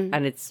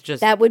 And it's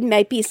just... That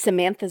might be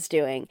Samantha's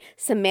doing.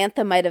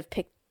 Samantha might have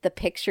picked the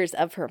pictures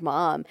of her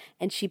mom,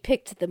 and she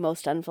picked the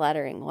most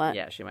unflattering one.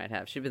 Yeah, she might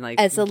have. She'd been like...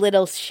 As a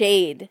little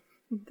shade.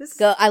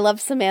 I love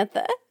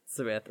Samantha.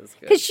 Samantha's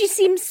good. Because she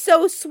seems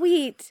so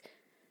sweet.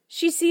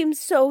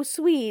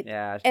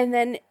 Yeah. And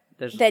then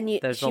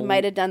she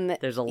might have done that.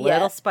 There's a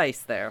little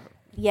spice there.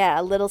 Yeah,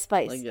 a little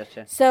spice. I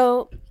getcha.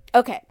 So,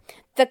 okay.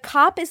 The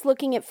cop is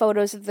looking at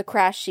photos of the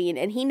crash scene,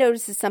 and he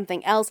notices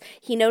something else.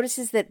 He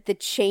notices that the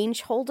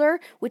change holder,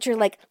 which are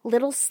like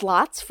little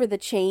slots for the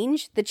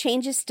change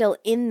is still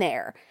in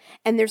there.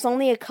 And there's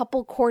only a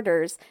couple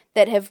quarters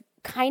that have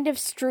kind of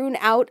strewn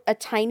out a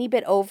tiny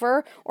bit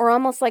over, or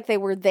almost like they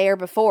were there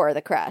before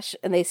the crash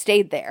and they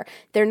stayed there.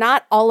 They're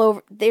not all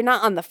over. They're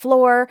not on the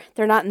floor.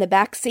 They're not in the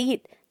back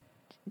seat.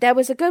 That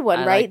was a good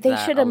one, right? They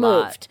should have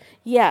moved.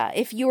 Yeah,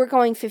 if you were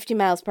going 50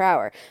 miles per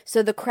hour.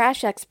 So the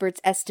crash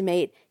experts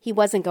estimate he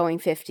wasn't going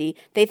 50.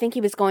 They think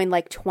he was going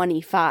like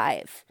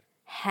 25.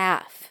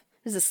 Half.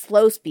 It was a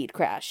slow speed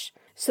crash.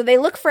 So they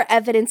look for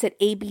evidence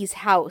at AB's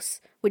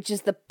house, which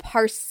is the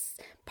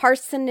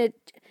parsonage?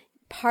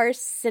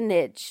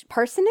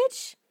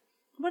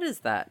 What is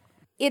that?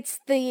 It's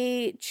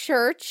the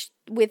church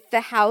with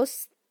the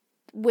house,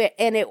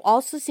 and it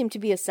also seemed to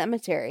be a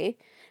cemetery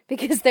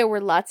because there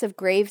were lots of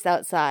graves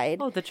outside.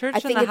 Oh, the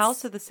church and the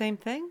house are the same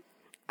thing?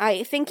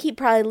 I think he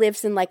probably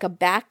lives in like a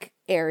back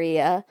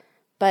area,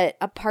 but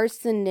a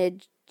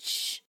parsonage.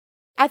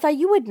 I thought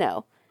you would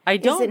know. I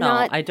don't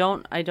know. I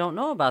don't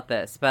know about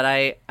this, but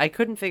I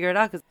couldn't figure it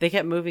out because they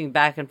kept moving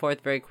back and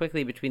forth very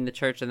quickly between the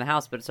church and the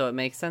house. But so it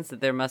makes sense that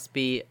there must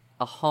be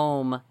a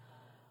home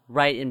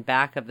right in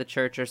back of the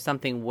church or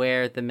something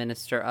where the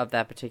minister of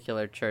that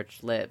particular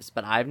church lives.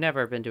 But I've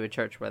never been to a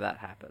church where that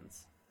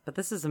happens. But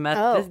this is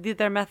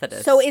they're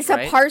Methodists. So is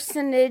right? A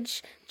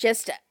parsonage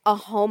just a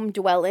home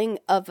dwelling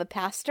of a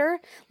pastor?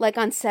 Like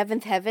on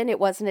Seventh Heaven, it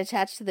wasn't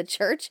attached to the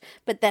church,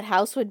 but that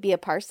house would be a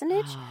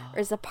parsonage? Or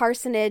is a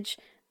parsonage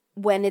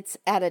when it's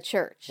at a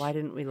church? Why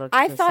didn't we look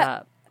this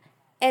up?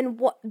 And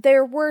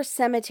there were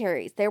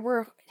cemeteries. There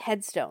were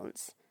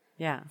headstones.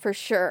 Yeah. For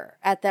sure,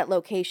 at that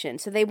location.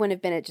 So they wouldn't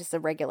have been at just a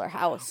regular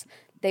house.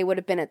 They would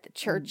have been at the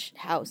church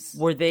house.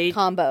 Were they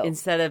combo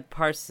instead of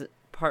parsonage?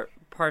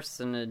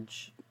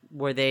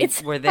 Were they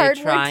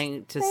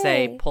trying to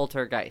say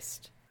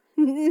poltergeist?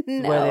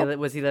 No.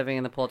 Was he living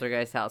in the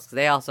poltergeist house? Because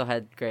they also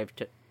had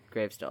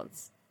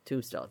gravestones,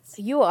 tombstones.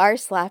 You are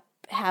slap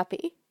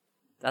happy.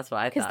 That's what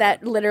I thought. Because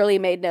that literally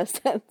made no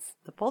sense.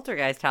 The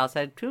poltergeist house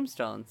had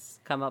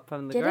tombstones come up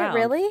from the ground. Did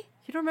it really?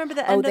 You don't remember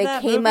the end of that movie?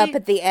 Oh, they came up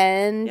at the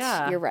end?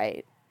 Yeah. You're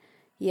right.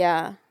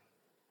 Yeah.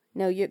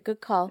 No,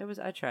 good call.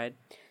 I tried.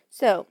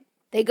 So,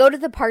 they go to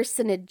the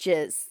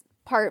parsonages.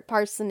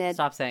 Parsonage.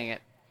 Stop saying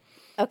it.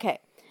 Okay.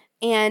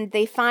 and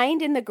they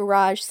find in the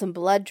garage some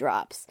blood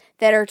drops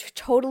that are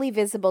totally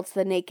visible to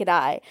the naked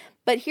eye.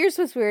 But here's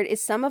what's weird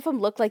is some of them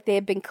look like they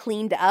have been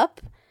cleaned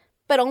up,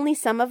 but only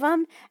some of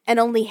them, and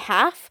only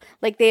half,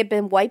 like they have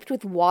been wiped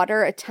with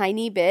water a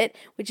tiny bit,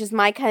 which is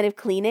my kind of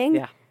cleaning.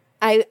 Yeah.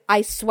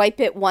 I swipe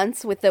it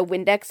once with a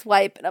Windex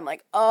wipe, and I'm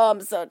like, oh,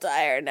 I'm so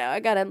tired now. I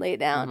gotta lay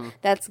down. Mm-hmm.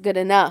 That's good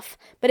enough.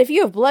 But if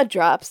you have blood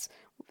drops,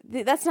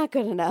 that's not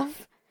good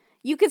enough.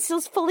 You could still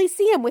fully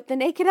see them with the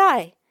naked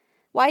eye.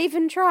 Why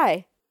even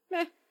try?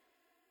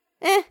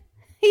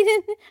 He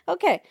didn't.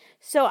 Okay,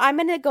 so I'm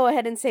going to go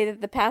ahead and say that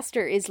the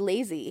pastor is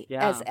lazy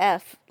as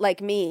F,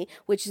 like me,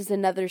 which is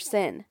another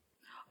sin.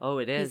 Oh,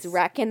 it is. He's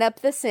racking up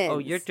the sins. Oh,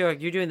 you're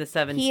doing the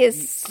 7. He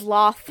is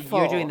slothful.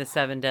 You're doing the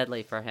 7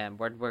 deadly for him.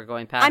 We're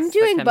going past. I'm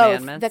doing the both.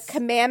 commandments. The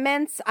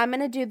commandments. I'm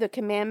going to do the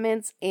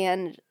commandments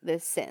and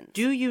the sins.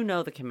 Do you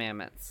know the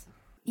commandments?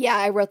 Yeah,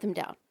 I wrote them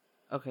down.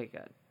 Okay,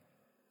 good.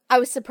 I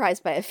was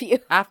surprised by a few.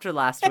 After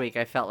last week,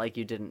 I felt like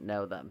you didn't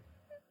know them.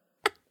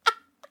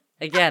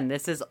 Again,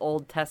 this is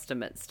Old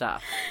Testament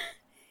stuff.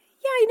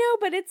 Yeah, I know,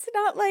 but it's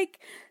not like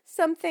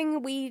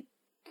something we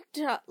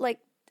like.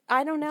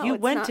 I don't know. You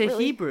it's went to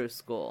really... Hebrew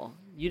school.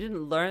 You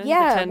didn't learn the 10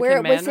 Commandments? Commandments? Yeah, where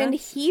it was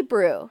in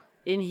Hebrew.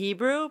 In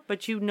Hebrew?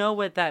 But you know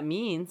what that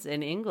means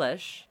in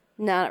English.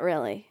 Not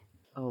really.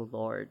 Oh,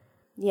 Lord.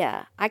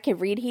 Yeah, I can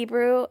read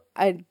Hebrew.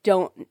 I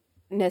don't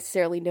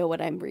necessarily know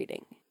what I'm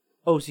reading.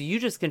 Oh, so you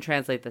just can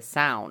translate the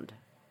sound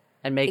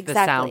and make the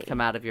sound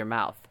come out of your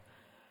mouth.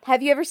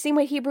 Have you ever seen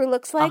what Hebrew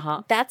looks like?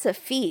 Uh-huh. That's a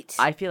feat.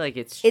 I feel like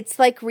it's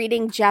like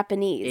reading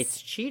Japanese.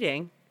 It's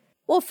cheating.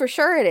 Well, for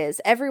sure it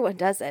is. Everyone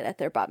does it at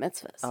their bat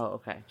mitzvahs. Oh,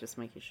 okay. Just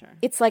making sure.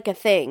 It's like a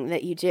thing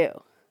that you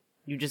do.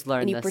 You just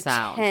learn the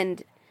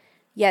sound.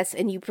 Yes,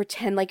 and you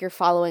pretend like you're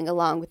following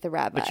along with the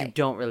rabbi. But you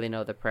don't really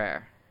know the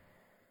prayer.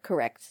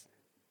 Correct.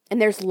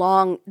 And they're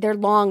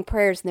long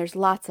prayers, and there's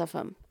lots of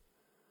them.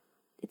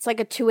 It's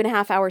like a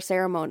 2.5-hour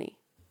ceremony.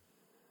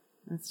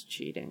 That's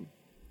cheating.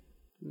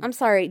 I'm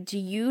sorry, do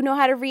you know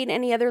how to read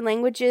any other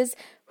languages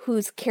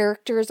whose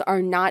characters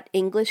are not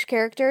English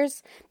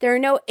characters? There are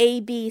no A,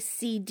 B,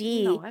 C,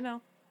 D. No, I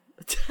know.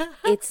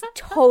 It's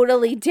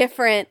totally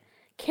different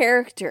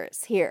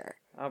characters here.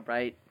 All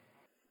right.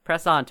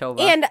 Press on, Tova.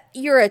 And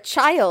you're a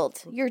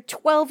child. You're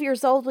 12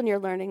 years old when you're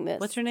learning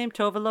this. What's your name?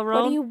 Tova Larone?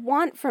 What do you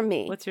want from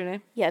me? What's your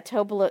name? Yeah,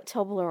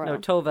 Toblerone. No,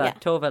 Tova. Yeah.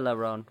 Tova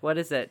Larone. What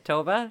is it?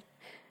 Tova?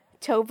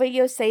 Tova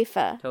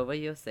Yosefa. Tova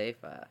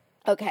Yosefa.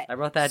 Okay. I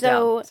wrote that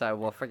down, so I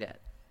will forget.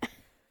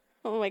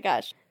 Oh my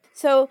gosh.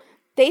 So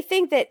they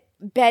think that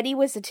Betty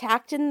was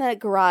attacked in the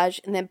garage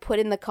and then put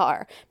in the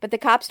car. But the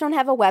cops don't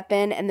have a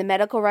weapon, and the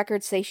medical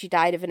records say she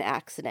died of an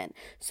accident.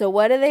 So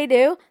what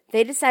do?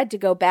 They decide to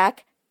go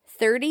back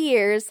 30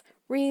 years,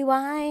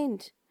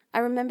 rewind. I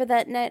remember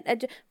that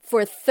night.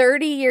 For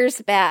 30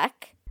 years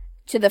back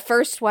to the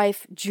first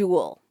wife,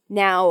 Jewel.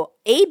 Now,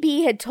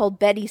 A.B. had told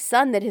Betty's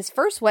son that his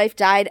first wife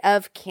died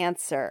of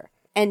cancer.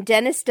 And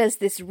Dennis does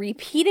this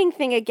repeating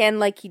thing again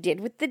like he did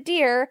with the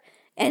deer.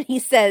 And he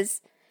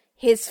says,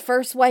 his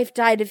first wife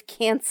died of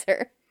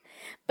cancer.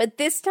 But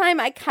this time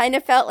I kind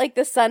of felt like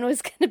the son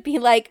was going to be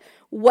like,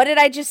 what did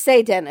I just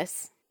say,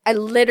 Dennis? I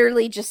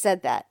literally just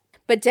said that.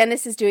 But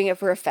Dennis is doing it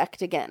for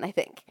effect again, I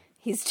think.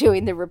 He's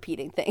doing the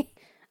repeating thing.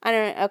 I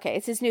don't know. Okay,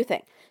 it's his new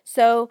thing.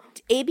 So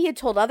A.B. had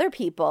told other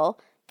people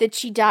that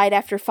she died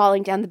after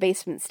falling down the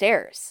basement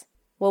stairs.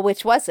 Well,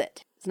 which was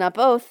it? It's not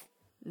both.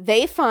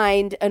 They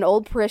find an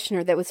old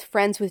parishioner that was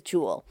friends with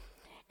Jewel.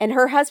 And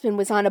her husband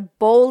was on a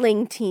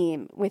bowling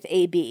team with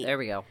A.B. There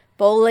we go.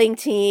 Bowling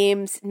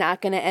teams,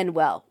 not going to end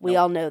well. We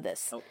all know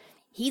this. Nope.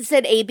 He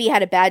said A.B.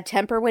 had a bad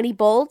temper when he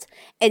bowled,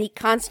 and he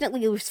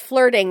constantly was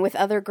flirting with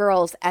other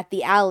girls at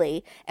the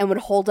alley and would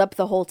hold up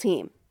the whole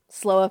team,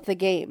 slow up the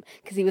game,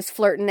 because he was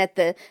flirting at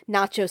the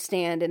nacho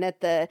stand and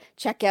at the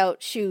checkout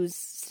shoes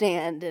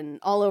stand and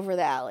all over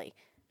the alley.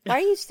 Why are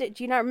you?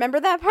 Do you not remember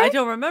that part? I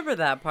don't remember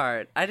that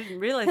part. I didn't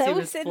realize he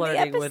was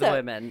flirting with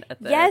women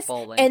at the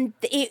bowling. And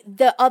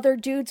the other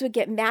dudes would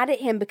get mad at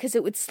him because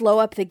it would slow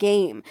up the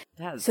game.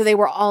 So they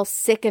were all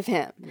sick of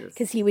him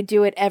because he would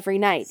do it every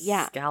night.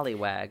 Yeah,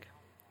 scallywag.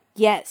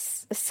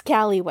 Yes, a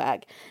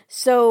scallywag.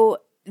 So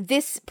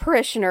this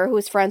parishioner, who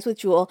was friends with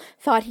Jewel,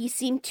 thought he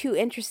seemed too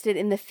interested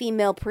in the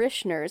female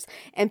parishioners,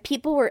 and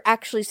people were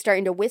actually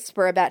starting to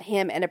whisper about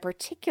him and a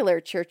particular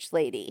church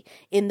lady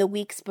in the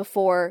weeks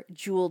before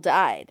Jewel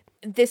died.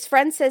 This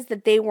friend says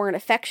that they weren't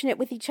affectionate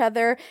with each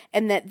other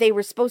and that they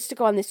were supposed to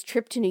go on this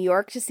trip to New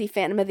York to see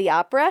Phantom of the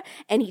Opera,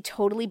 and he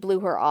totally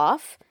blew her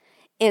off.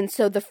 And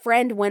so the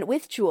friend went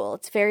with Jewel.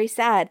 It's very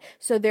sad.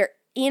 So they're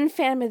in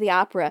Phantom of the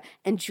Opera,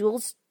 and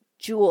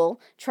Jewel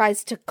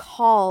tries to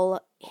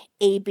call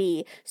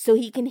A.B. so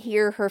he can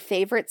hear her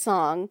favorite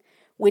song,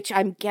 which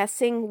I'm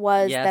guessing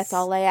was That's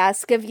All I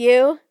Ask of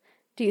You.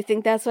 Do you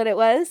think that's what it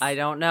was? I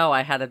don't know.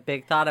 I had a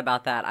big thought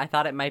about that. I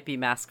thought it might be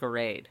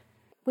Masquerade.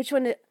 Which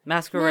one?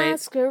 Masquerade.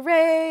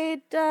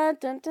 Masquerade. Dun,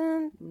 dun,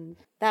 dun.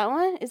 That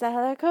one? Is that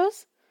how that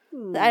goes?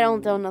 I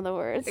don't know the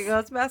words. It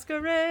goes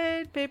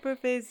masquerade, paper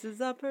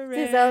faces a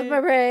parade.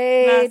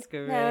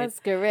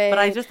 Masquerade. But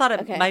I just thought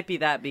it might be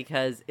that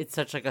because it's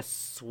such like a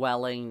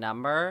swelling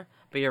number.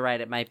 But you're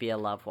right, it might be a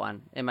love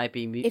one. It might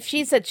be... if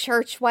she's a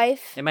church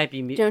wife... It might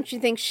be... don't you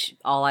think...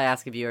 All I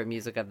Ask of You or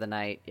Music of the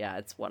Night. Yeah,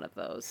 it's one of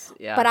those.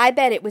 Yeah. But I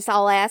bet it was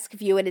All I Ask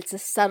of You, and it's a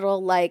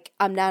subtle, like,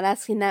 I'm not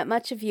asking that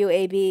much of you,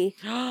 AB.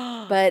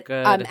 But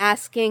all I'm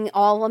asking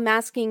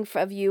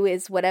of you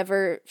is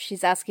whatever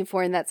she's asking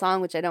for in that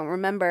song, which I don't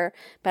remember.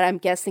 But I'm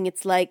guessing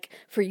it's like,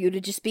 for you to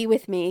just be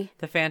with me.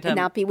 The Phantom. And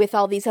not be with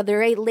all these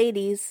other 8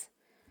 ladies.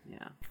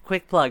 Yeah.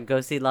 Quick plug,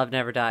 go see Love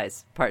Never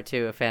Dies, Part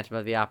 2 of Phantom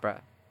of the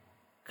Opera.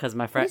 Because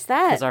my friend,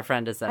 because our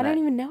friend is in it. I don't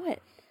even know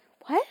it.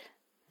 What?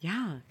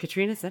 Yeah,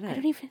 Katrina's in it.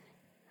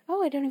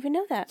 I don't even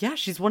know that. Yeah,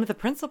 she's one of the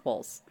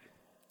principals.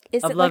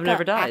 Is of it Love like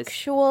Never an Dies.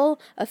 Actual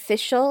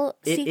official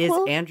sequel? It is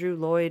Andrew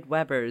Lloyd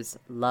Webber's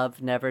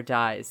Love Never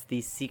Dies,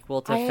 the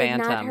sequel to Phantom. I had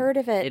not heard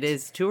of it. It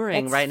is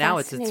touring right now.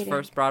 It's its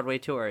first Broadway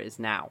tour is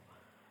now.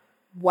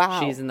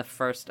 Wow. She's in the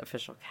first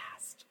official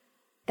cast.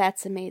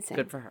 That's amazing.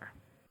 Good for her.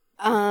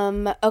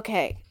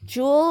 Okay.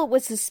 Jewel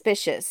was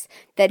suspicious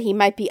that he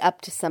might be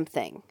up to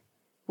something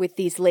with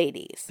these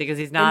ladies. Because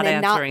he's not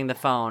answering the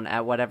phone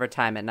at whatever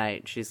time at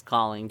night she's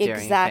calling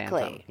during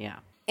Phantom. Yeah.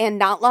 And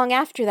not long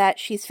after that,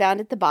 she's found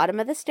at the bottom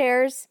of the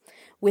stairs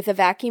with a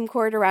vacuum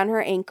cord around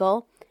her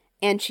ankle,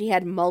 and she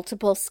had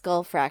multiple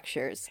skull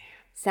fractures.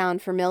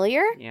 Sound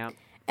familiar? Yeah.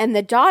 And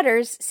the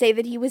daughters say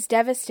that he was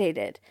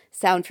devastated.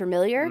 Sound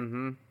familiar?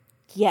 Mm-hmm.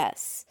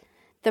 Yes.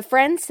 The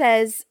friend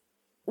says,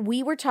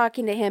 we were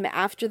talking to him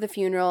after the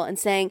funeral and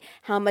saying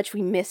how much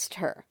we missed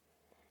her.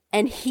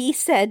 And he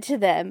said to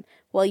them,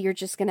 well, you're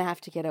just going to have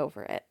to get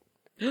over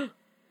it.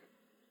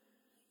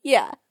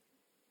 Yeah.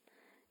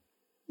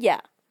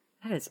 Yeah.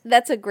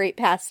 That's a great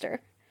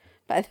pastor,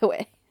 by the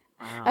way.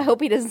 Wow. I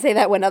hope he doesn't say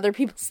that when other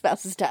people's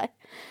spouses die.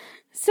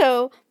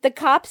 So the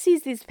cop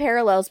sees these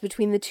parallels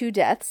between the 2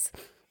 deaths.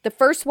 The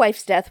first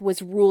wife's death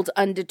was ruled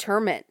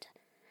undetermined.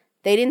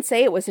 They didn't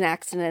say it was an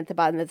accident at the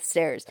bottom of the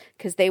stairs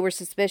because they were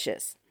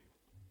suspicious.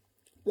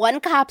 One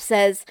cop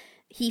says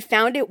he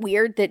found it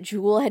weird that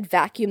Jewel had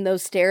vacuumed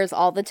those stairs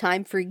all the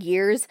time for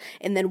years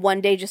and then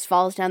one day just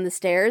falls down the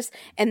stairs.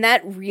 And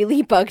that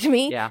really bugged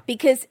me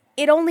because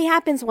it only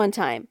happens one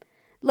time.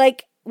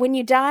 Like, when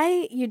you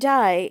die, you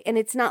die, and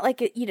it's not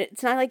like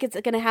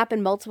it's going to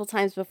happen multiple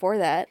times before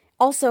that.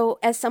 Also,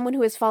 as someone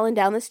who has fallen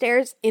down the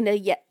stairs in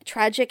a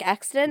tragic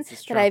accident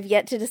that I've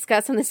yet to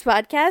discuss on this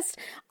podcast,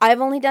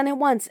 I've only done it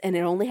once, and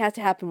it only has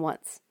to happen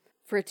once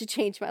for it to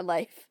change my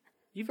life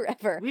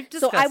forever. We've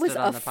discussed it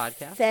on the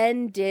podcast.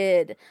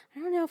 Offended. I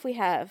don't know if we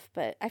have,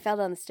 but I fell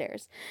down the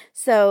stairs.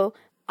 So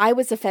I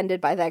was offended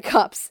by that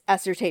cop's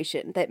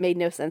assertion that made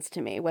no sense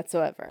to me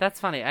whatsoever. That's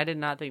funny. I did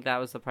not think that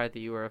was the part that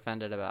you were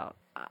offended about.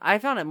 I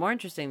found it more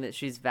interesting that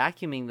she's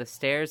vacuuming the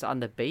stairs on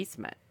the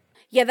basement.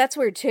 Yeah, that's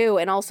weird too.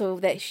 And also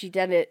that she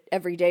did it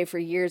every day for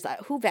years.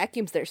 Who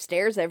vacuums their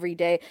stairs every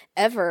day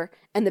ever?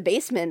 And the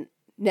basement,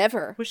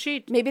 never. Was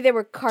she? Maybe they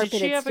were carpeted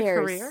stairs. Did she have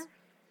a career?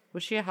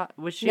 Was she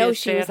No,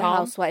 she was a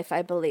housewife,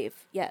 I believe.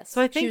 Yes.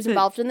 So I think she was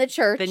involved in the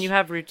church. Then you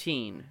have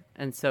routine.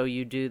 And so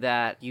you do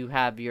that. You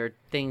have your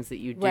things that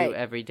you do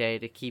every day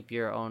to keep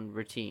your own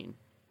routine.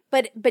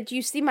 But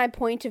you see my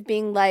point of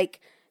being like,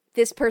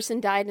 this person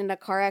died in a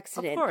car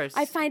accident. Of course.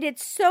 I find it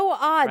so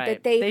odd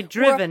that they've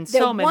driven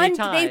so many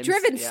times. They've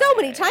driven so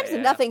many times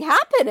and nothing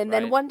happened. And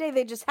then one day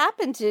they just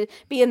happened to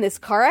be in this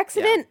car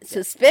accident. Yeah.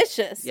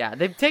 Suspicious. Yeah,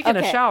 they've taken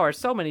a shower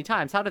so many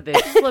times. How did they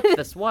slip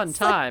this one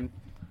time?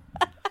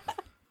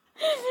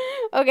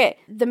 Okay,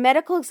 the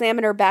medical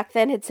examiner back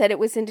then had said it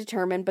was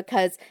indeterminate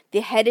because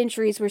the head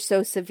injuries were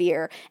so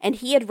severe. And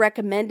he had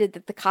recommended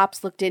that the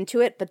cops looked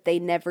into it, but they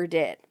never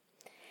did.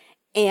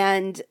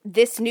 And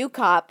this new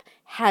cop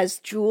has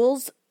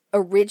Jewel's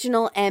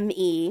original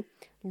ME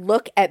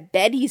look at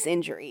Betty's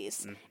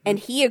injuries. Mm-hmm. And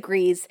he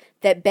agrees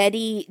that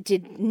Betty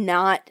did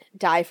not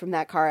die from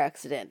that car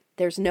accident.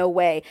 There's no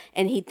way.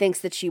 And he thinks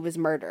that she was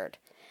murdered.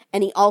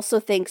 And he also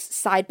thinks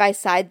side by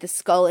side the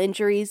skull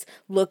injuries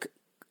look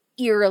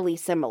eerily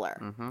similar.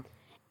 Mm-hmm.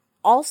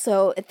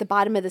 Also, at the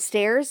bottom of the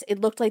stairs, it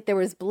looked like there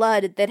was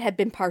blood that had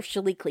been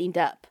partially cleaned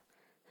up.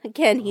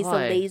 Again, he's a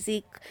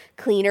lazy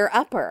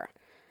cleaner-upper.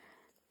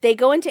 They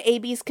go into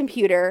AB's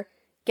computer.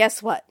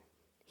 Guess what?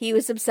 He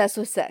was obsessed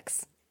with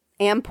sex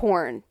and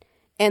porn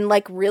and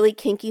like really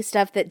kinky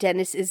stuff that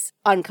Dennis is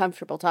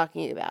uncomfortable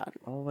talking about.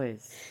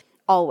 Always.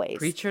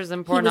 Preachers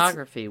and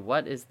pornography.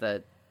 What is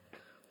the...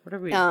 What are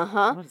we...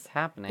 What is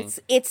happening?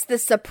 It's the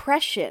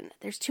suppression.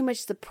 There's too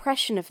much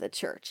suppression of the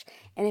church.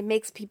 And it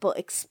makes people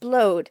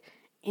explode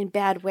in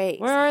bad ways.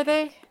 Where are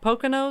they?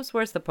 Poconos?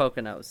 Where's the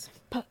Poconos?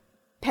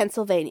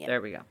 Pennsylvania.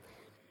 There we go.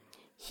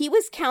 He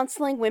was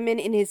counseling women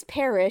in his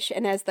parish,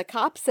 and as the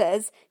cop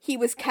says, he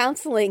was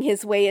counseling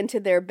his way into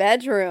their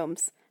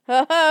bedrooms.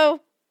 Oh,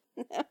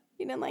 you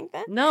didn't like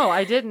that? No,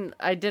 I didn't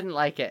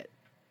like it.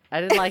 I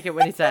didn't like it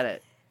when he said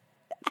it.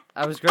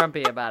 I was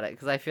grumpy about it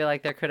because I feel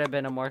like there could have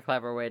been a more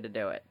clever way to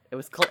do it. It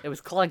was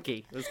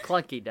clunky. It was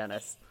clunky,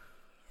 Dennis.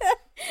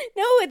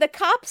 No, the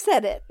cop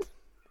said it.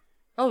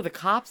 Oh, the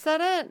cop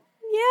said it?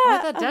 Yeah. Oh, I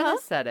thought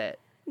Dennis said it.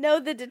 No,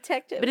 the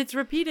detective. But it's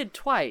repeated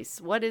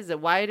twice. What is it?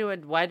 Why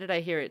did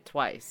I hear it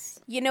twice?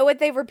 You know what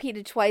they've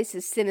repeated twice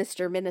is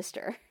Sinister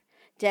Minister.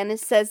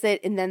 Dennis says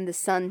it, and then the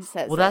son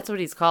says it. Well, that's what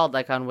he's called,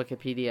 like, on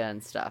Wikipedia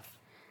and stuff.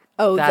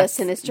 Oh, the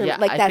Sinister... Yeah,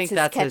 like, I that's think his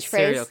that's catchphrase? his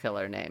serial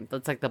killer name.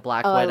 That's like the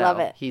Black Widow. I love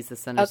it. He's the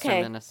Sinister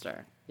Okay.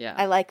 Minister. Yeah.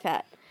 I like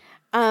that.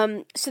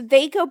 So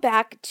they go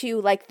back to,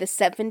 like, the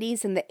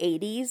 70s and the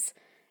 80s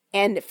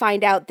and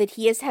find out that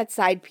he has had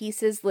side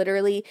pieces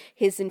literally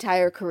his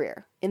entire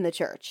career in the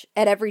church.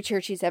 At every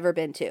church he's ever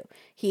been to,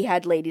 he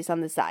had ladies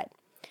on the side.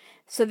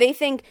 So they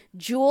think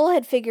Jewel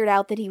had figured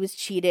out that he was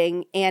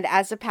cheating, and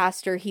as a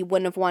pastor, he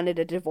wouldn't have wanted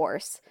a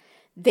divorce.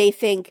 They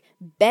think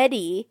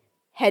Betty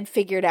had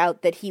figured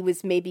out that he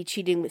was maybe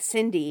cheating with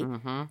Cindy,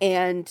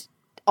 and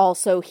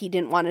also he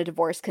didn't want a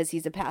divorce because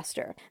he's a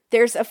pastor.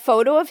 There's a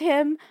photo of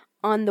him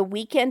on the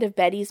weekend of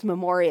Betty's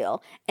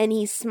memorial, and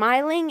he's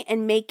smiling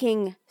and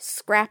making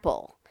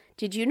scrapple.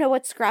 Did you know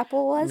what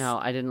scrapple was? No,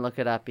 I didn't look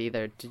it up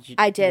either. Did you?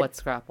 I did. What's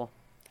scrapple?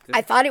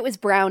 I thought it was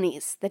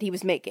brownies that he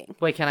was making.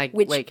 Wait, can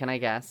I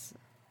guess?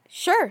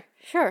 Sure.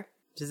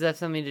 Does that have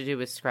something to do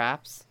with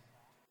scraps?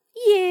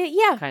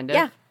 Yeah. Kind of?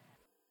 Yeah.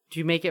 Do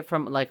you make it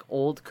from, like,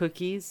 old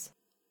cookies?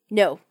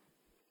 No.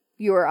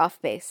 You were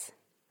off base.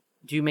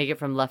 Do you make it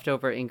from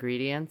leftover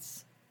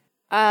ingredients?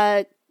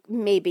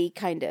 Maybe,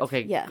 kind of.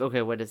 Okay, yeah.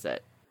 Okay, what is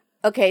it?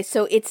 Okay,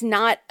 so it's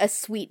not a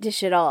sweet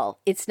dish at all.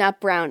 It's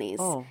not brownies.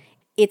 Oh.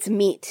 It's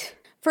meat.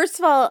 First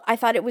of all, I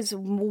thought it was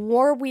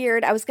more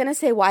weird. I was going to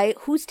say,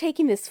 who's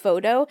taking this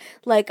photo?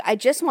 Like, I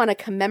just want to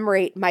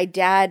commemorate my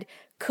dad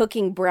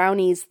cooking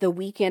brownies the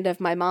weekend of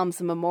my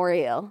mom's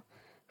memorial.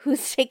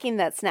 Who's taking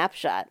that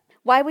snapshot?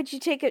 Why would you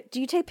take it? Do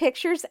you take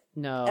pictures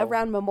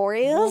around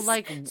memorials? Well,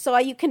 like, so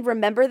you can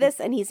remember this,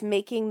 and he's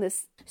making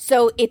this.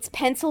 So it's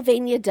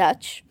Pennsylvania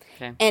Dutch,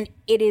 and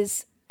it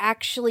is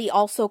actually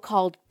also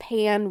called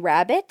pan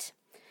rabbit,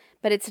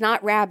 but it's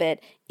not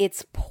rabbit.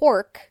 It's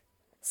pork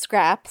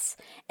scraps,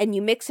 and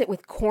you mix it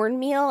with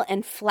cornmeal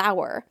and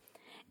flour.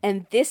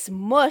 And this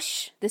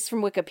mush, this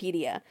from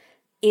Wikipedia,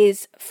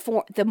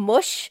 the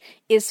mush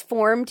is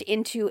formed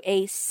into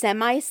a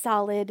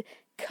semi-solid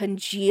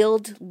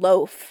congealed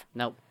loaf.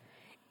 Nope.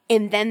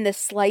 And then the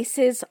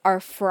slices are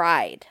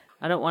fried.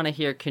 I don't want to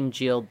hear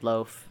congealed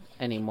loaf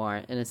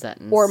anymore in a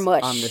sentence. Or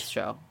mush. On this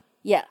show.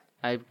 Yeah.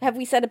 Have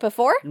we said it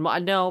before?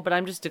 No, but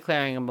I'm just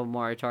declaring a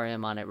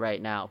moratorium on it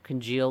right now.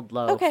 Congealed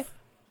loaf. Okay.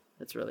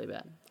 That's really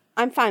bad.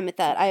 I'm fine with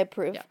that. I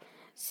approve. Yeah.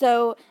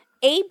 So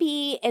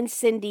AB and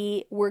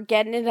Cindy were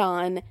getting it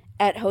on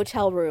at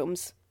hotel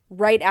rooms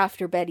right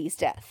after Betty's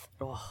death.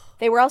 Oh.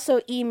 They were also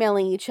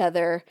emailing each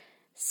other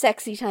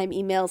sexy time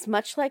emails,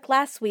 much like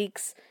last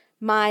week's.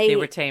 They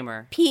were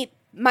tamer.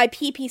 My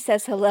PP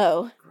says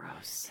hello.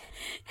 Gross.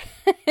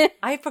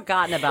 I had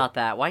forgotten about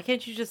that. Why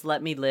can't you just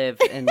let me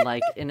live in,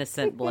 like,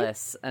 innocent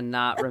bliss and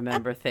not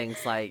remember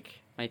things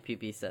like my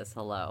PP says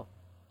hello?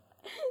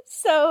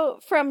 So,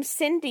 from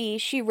Cindy,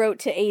 she wrote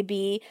to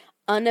AB,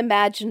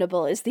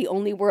 unimaginable is the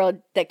only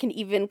word that can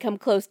even come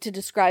close to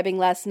describing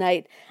last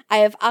night. I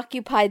have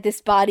occupied this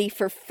body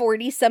for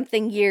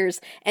 40-something years,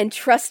 and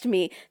trust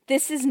me,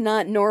 this is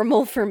not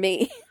normal for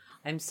me.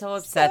 I'm so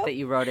upset that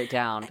you wrote it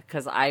down,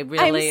 because I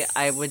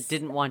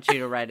didn't want you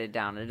to write it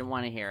down. I didn't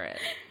want to hear it.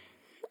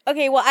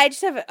 Okay, well, I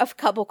just have a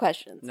couple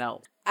questions.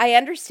 No. I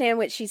understand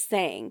what she's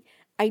saying.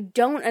 I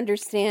don't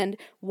understand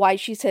why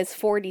she says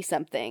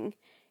 40-something.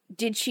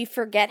 Did she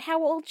forget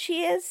how old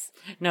she is?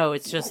 No,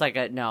 it's just like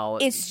that's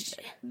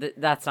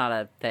not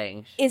a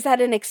thing. Is that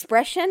an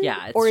expression?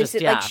 Yeah, it's or just,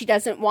 is it like she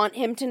doesn't want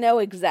him to know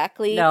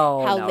exactly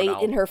how late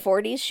in her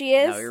 40s she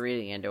is? No, you're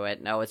reading into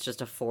it. No, it's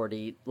just a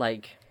 40,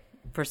 like...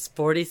 For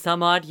 40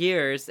 some odd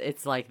years,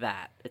 it's like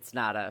that. It's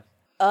not a...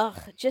 Ugh,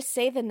 just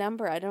say the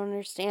number. I don't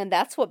understand.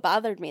 That's what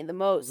bothered me the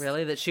most.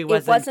 Really? That she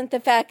wasn't... It wasn't the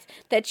fact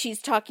that she's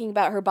talking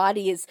about her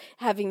body is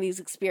having these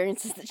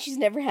experiences that she's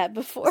never had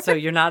before. So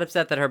you're not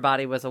upset that her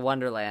body was a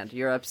wonderland.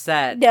 You're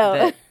upset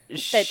that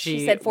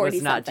she said 40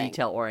 was not something.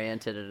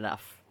 detail-oriented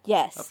enough.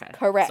 Yes, okay.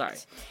 Correct. Sorry.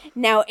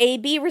 Now,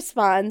 AB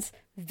responds,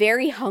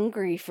 very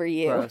hungry for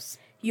you. Gross.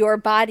 Your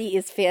body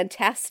is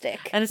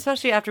fantastic. And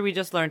especially after we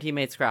just learned he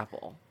made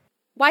scrapple.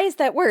 Why is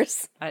that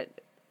worse?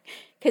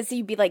 Because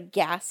he'd be like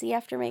gassy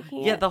after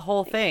making it? Yeah, the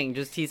whole thing.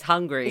 Just he's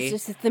hungry.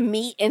 It's just the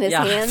meat in his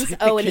hands.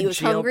 Oh, and he was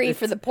hungry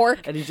for the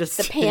pork. And he just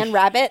the pan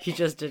rabbit. He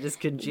just did his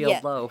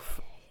congealed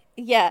loaf.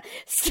 Yeah.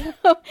 So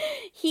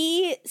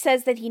he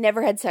says that he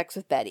never had sex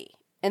with Betty.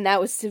 And that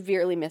was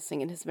severely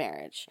missing in his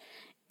marriage.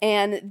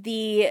 And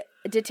the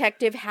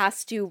detective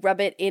has to rub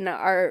it in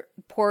our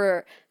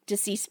poor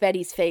deceased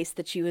Betty's face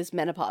that she was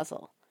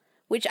menopausal.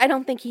 Which I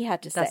don't think he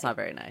had to say. That's not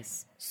very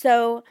nice.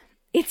 So...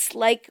 It's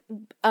like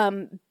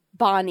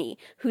Bonnie,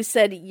 who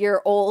said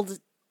your old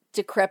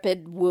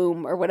decrepit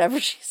womb, or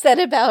whatever she said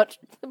about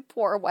the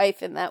poor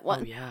wife in that one.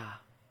 Oh, yeah.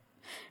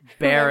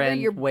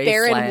 Barren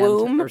barren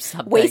womb or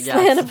something.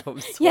 Wasteland. Yeah, it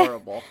was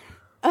horrible.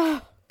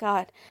 Oh,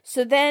 God.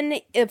 So then,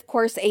 of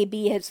course,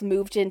 AB has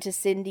moved into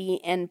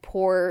Cindy and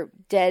poor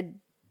dead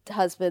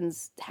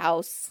husband's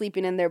house,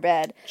 sleeping in their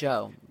bed.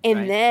 Joe. And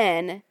right?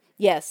 then,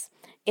 yes,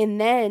 and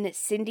then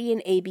Cindy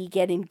and AB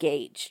get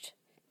engaged.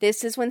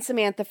 This is when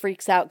Samantha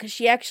freaks out because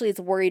she actually is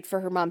worried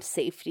for her mom's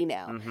safety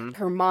now. Mm-hmm.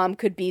 Her mom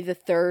could be the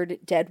third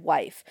dead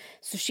wife.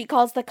 So she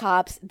calls the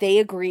cops. They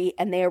agree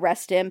and they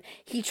arrest him.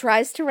 He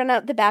tries to run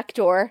out the back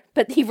door,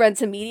 but he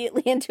runs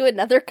immediately into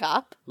another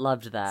cop.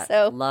 Loved that.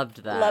 So,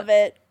 Loved that. Love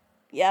it.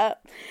 Yeah.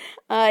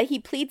 He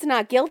pleads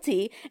not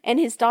guilty, and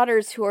his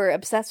daughters, who are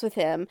obsessed with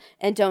him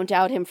and don't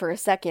doubt him for a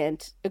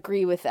second,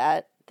 agree with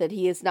that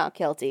he is not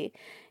guilty.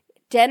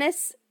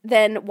 Dennis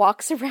then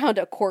walks around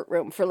a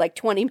courtroom for like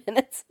 20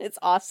 minutes. It's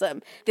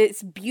awesome.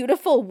 This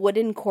beautiful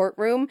wooden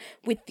courtroom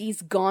with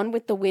these Gone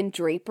with the Wind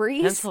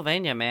draperies.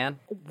 Pennsylvania, man.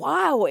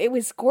 Wow, it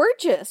was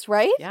gorgeous,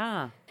 right?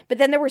 Yeah. But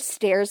then there were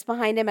stairs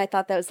behind him. I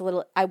thought that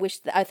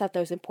was I thought that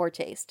was in poor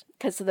taste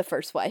because of the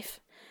first wife.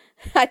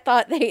 I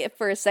thought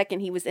for a second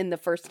he was in the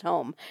first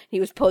home.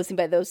 He was posing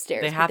by those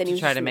stairs. They have to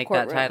try to make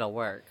that title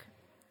work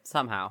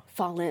somehow.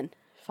 Fallen.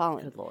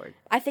 Good Lord.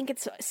 I think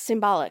it's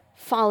symbolic.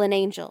 Fallen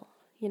angel,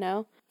 you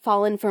know?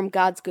 Fallen from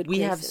God's good graces.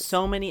 We have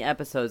so many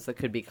episodes that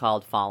could be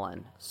called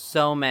Fallen.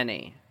 So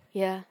many.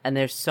 Yeah. And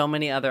there's so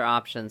many other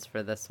options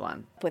for this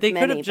one. With they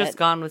many, could have just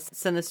gone with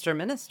Sinister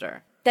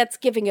Minister. That's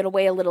giving it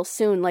away a little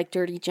soon, like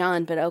Dirty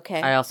John, but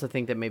okay. I also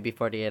think that maybe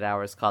 48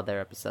 Hours called their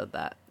episode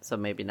that, so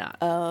maybe not.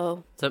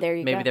 Oh, so there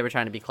you go. Maybe they were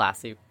trying to be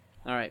classy.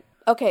 All right.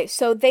 Okay,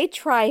 so they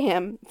try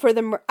him for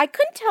the I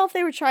couldn't tell if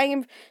they were trying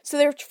him. So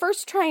they were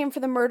first trying him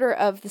for the murder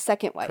of the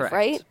second wife, Correct.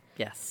 right?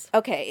 Yes.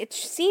 Okay, it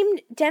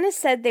seemed Dennis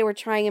said they were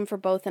trying him for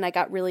both, and I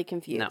got really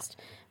confused.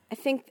 No. I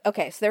think,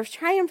 okay, so they're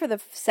trying him for the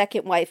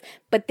second wife,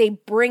 but they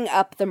bring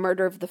up the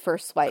murder of the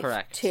first wife,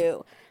 correct,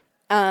 too,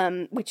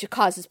 which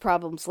causes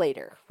problems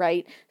later,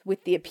 right,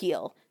 with the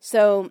appeal.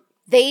 So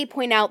they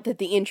point out that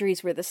the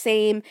injuries were the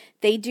same.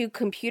 They do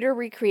computer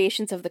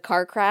recreations of the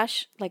car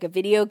crash, like a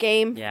video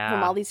game,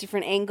 from all these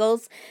different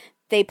angles.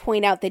 They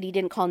point out that he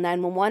didn't call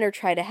 911 or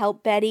try to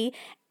help Betty.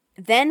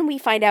 Then we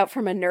find out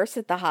from a nurse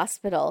at the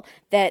hospital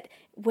that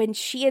when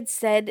she had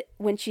said,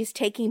 when she's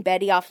taking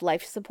Betty off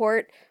life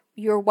support,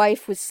 your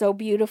wife was so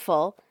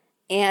beautiful.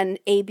 And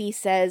AB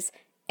says,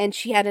 and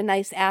she had a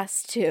nice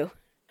ass too.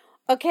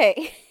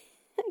 Okay.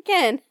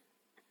 Again,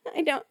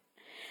 I don't.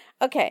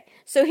 Okay.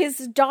 So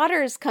his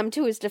daughters come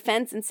to his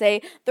defense and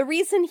say the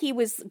reason he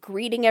was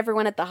greeting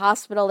everyone at the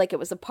hospital like it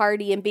was a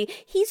party and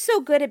he's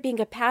so good at being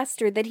a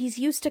pastor that he's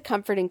used to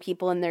comforting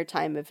people in their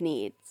time of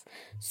needs.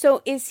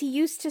 So is he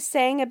used to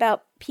saying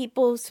about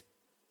people's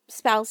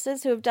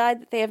spouses who have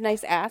died that they have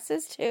nice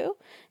asses too?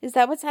 Is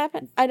that what's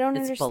happened? I don't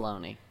understand. It's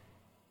baloney.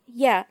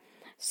 Yeah.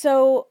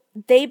 So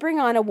they bring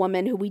on a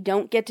woman who we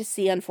don't get to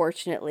see,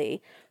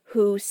 unfortunately,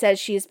 who says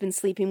she has been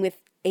sleeping with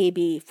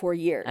AB for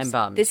years. I'm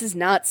bummed. This is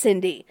not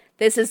Cindy.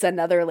 This is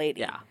another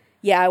lady. Yeah.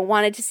 Yeah, I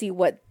wanted to see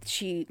what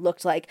she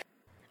looked like.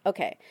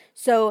 Okay.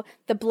 So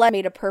the blood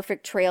made a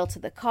perfect trail to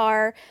the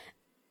car.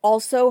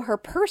 Also, her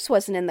purse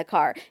wasn't in the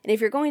car. And if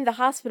you're going to the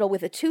hospital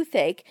with a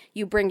toothache,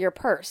 you bring your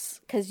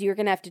purse because you're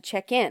going to have to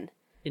check in.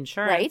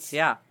 Insurance. Right?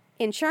 Yeah.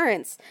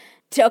 Insurance.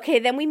 Okay,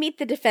 then we meet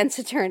the defense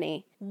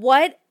attorney.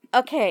 What?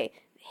 Okay.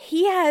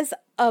 He has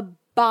a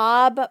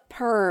bob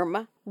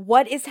perm.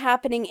 What is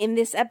happening in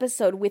this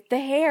episode with the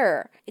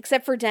hair?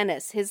 Except for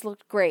Dennis. His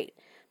looked great.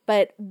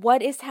 But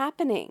what is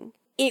happening?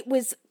 It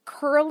was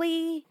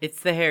curly.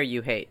 It's the hair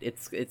you hate.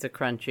 It's a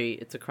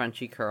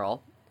crunchy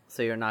curl.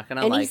 So you're not going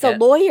to like it. And he's a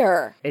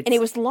lawyer. And it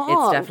was long.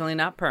 It's definitely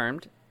not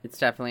permed. It's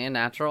definitely a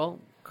natural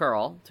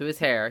curl to his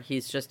hair.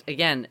 He's just,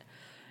 again,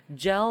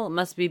 gel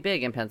must be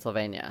big in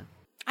Pennsylvania.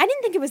 I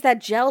didn't think it was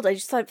that gelled. I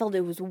just felt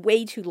it was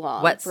way too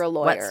long for a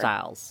lawyer. Wet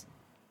styles.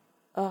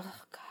 Oh,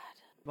 God.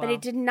 Well, but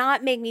it did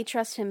not make me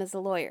trust him as a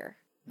lawyer.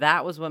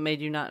 That was what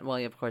made you not... Well,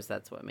 of course,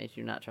 that's what made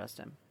you not trust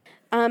him.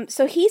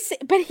 So he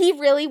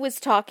really was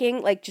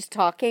talking, like just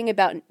talking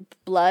about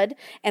blood,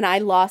 and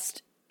I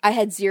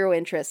had zero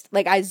interest.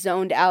 Like I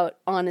zoned out,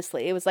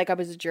 honestly. It was like I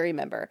was a jury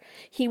member.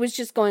 He was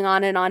just going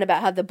on and on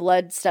about how the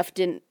blood stuff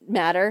didn't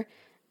matter.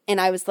 And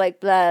I was like,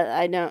 blah,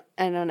 I don't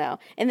know.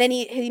 And then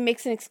he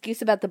makes an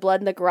excuse about the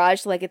blood in the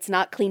garage, like it's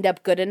not cleaned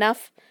up good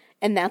enough.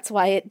 And that's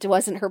why it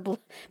wasn't her blood.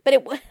 But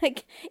it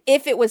like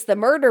if it was the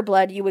murder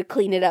blood, you would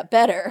clean it up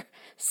better.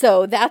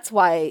 So that's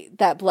why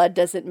that blood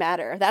doesn't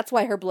matter. That's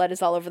why her blood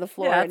is all over the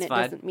floor and it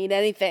doesn't mean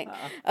anything.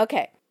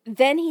 Okay.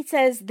 Then he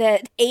says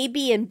that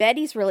AB and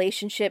Betty's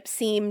relationship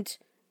seemed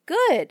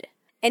good.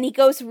 And he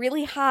goes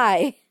really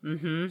high.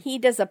 Mm-hmm. He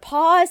does a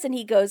pause and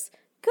he goes,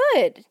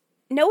 good.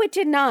 No, it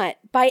did not.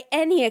 By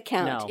any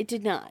account, It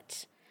did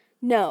not.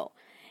 No.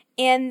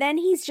 And then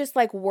he's just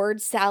like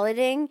word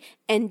salading,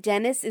 and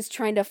Dennis is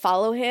trying to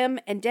follow him.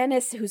 And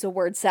Dennis, who's a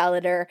word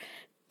salader,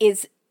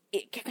 is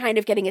kind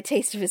of getting a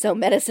taste of his own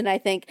medicine, I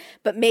think.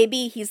 But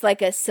maybe he's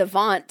like a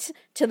savant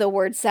to the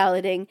word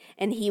salading,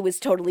 and he was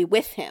totally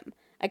with him.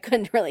 I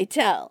couldn't really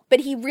tell.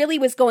 But he really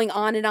was going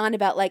on and on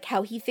about like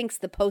how he thinks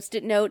the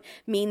Post-it note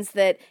means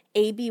that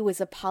AB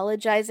was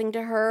apologizing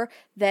to her,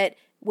 that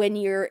when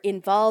you're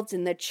involved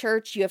in the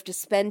church, you have to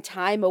spend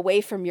time away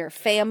from your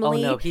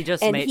family. Oh no, he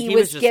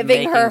was just giving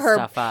making her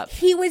stuff up.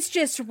 He was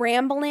just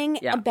rambling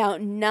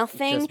about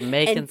nothing, just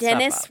making and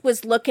Dennis stuff up.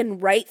 was looking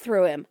right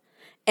through him.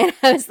 And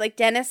I was like,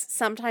 Dennis,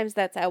 sometimes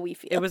that's how we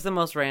feel. It was the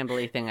most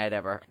rambly thing I'd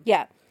ever.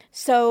 Yeah.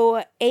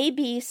 So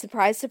AB,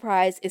 surprise,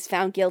 surprise, is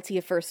found guilty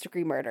of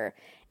first-degree murder.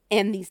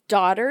 And these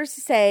daughters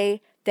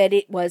say that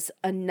it was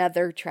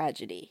another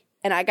tragedy.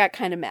 And I got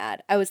kind of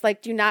mad. I was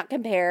like, do not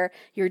compare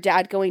your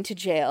dad going to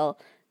jail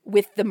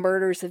with the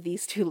murders of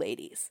these two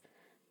ladies.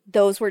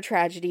 Those were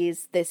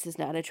tragedies. This is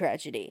not a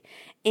tragedy.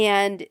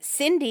 And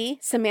Cindy,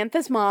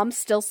 Samantha's mom,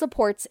 still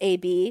supports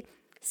AB,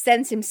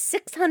 sends him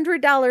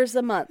 $600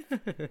 a month.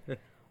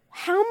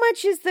 How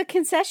much is the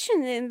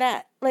concession in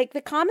that? Like,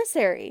 the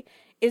commissary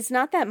is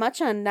not that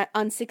much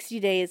on 60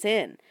 days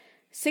in.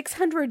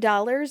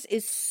 $600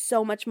 is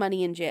so much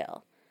money in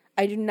jail.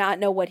 I do not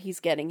know what he's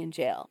getting in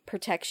jail.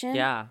 Protection?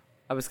 Yeah.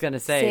 I was going to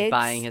say, Cigs,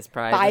 buying his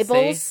privacy.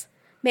 Bibles?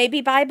 Maybe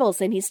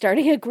Bibles, and he's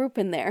starting a group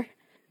in there.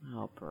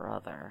 Oh,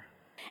 brother.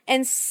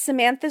 And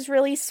Samantha's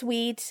really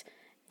sweet,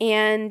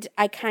 and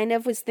I kind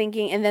of was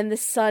thinking, and then the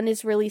son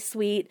is really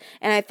sweet,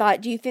 and I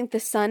thought, do you think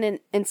the son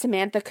and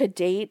Samantha could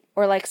date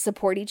or, like,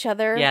 support each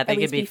other? Yeah, they at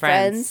could least be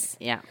friends.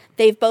 Yeah.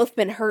 They've both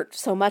been hurt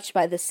so much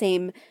by the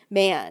same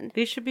man.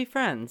 They should be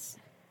friends.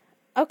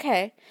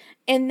 Okay.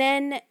 And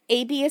then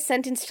AB is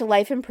sentenced to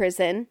life in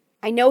prison.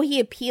 I know he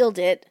appealed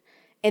it,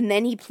 and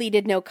then he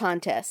pleaded no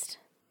contest.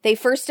 They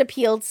first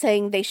appealed,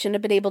 saying they shouldn't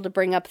have been able to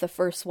bring up the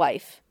first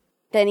wife.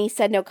 Then he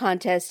said no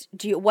contest.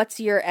 What's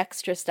your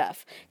extra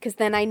stuff? Because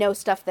then I know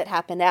stuff that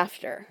happened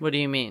after. What do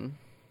you mean?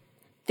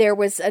 There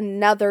was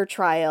another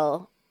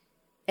trial,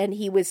 and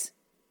he was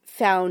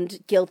found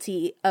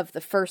guilty of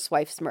the first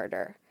wife's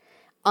murder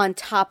on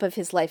top of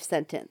his life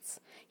sentence.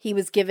 He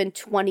was given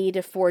 20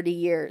 to 40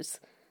 years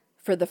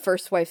for the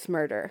first wife's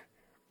murder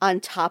on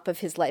top of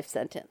his life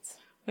sentence.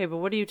 Wait, but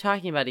what are you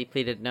talking about? He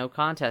pleaded no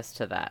contest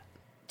to that.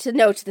 To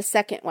the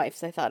second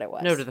wife's, I thought it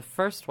was. No, to the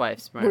first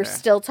wife's murder. We're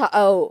still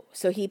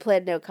so he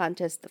pled no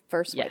contest to the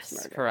first wife's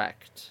murder. Yes,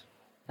 correct.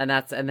 And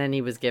then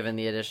he was given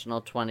the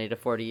additional 20 to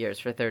 40 years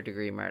for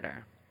third-degree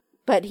murder.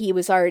 But he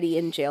was already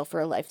in jail for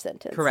a life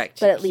sentence. Correct.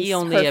 But at least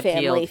her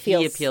family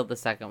feels... He appealed the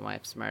second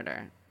wife's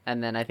murder.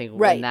 And then I think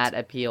when that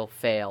appeal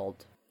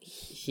failed,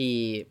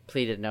 he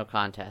pleaded no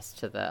contest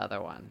to the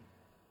other one.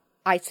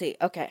 I see.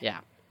 Okay.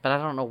 Yeah. But I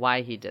don't know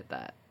why he did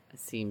that. It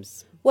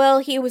seems... Well,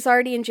 he was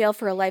already in jail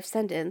for a life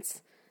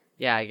sentence.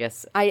 Yeah, I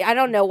guess... I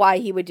don't know why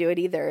he would do it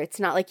either. It's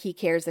not like he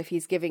cares if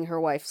he's giving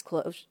her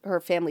her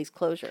family's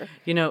closure.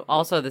 You know,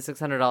 also the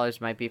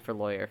 $600 might be for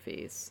lawyer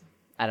fees.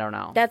 I don't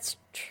know. That's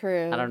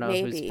true. I don't know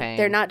who's paying.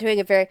 They're not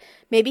doing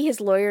maybe his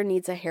lawyer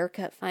needs a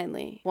haircut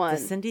finally.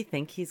 Does Cindy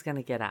think he's going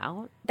to get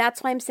out?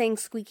 That's why I'm saying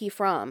squeaky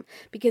from.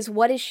 Because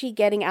what is she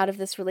getting out of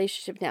this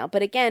relationship now?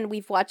 But again,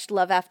 we've watched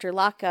Love After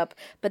Lockup,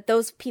 but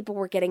those people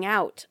were getting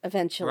out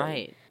eventually.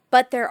 Right.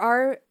 But there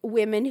are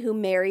women who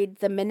married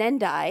the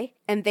Menendai,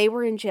 and they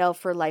were in jail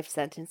for life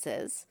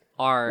sentences.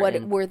 Are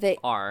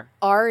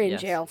in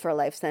jail for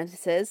life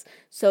sentences.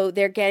 So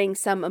they're getting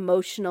some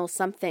emotional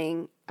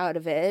something out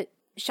of it.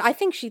 I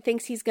think she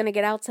thinks he's going to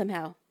get out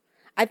somehow.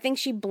 I think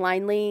she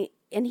blindly,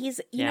 and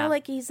he's, you know,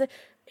 like he's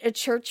a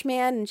church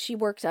man and she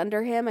works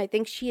under him. I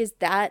think she is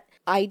that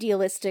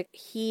idealistic.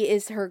 He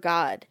is her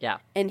God. Yeah.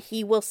 And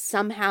he will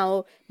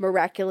somehow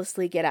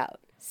miraculously get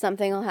out.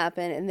 Something will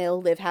happen and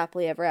they'll live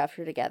happily ever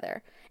after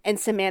together. And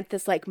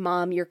Samantha's like,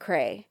 Mom, you're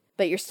cray,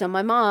 but you're still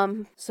my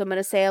mom. So I'm going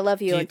to say I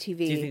love you on TV.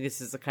 Do you think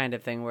this is the kind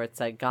of thing where it's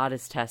like God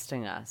is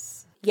testing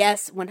us?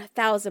 Yes,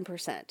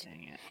 1,000%.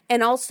 Dang it.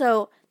 And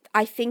also,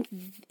 I think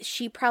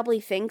she probably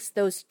thinks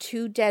those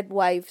two dead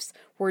wives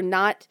were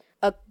not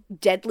a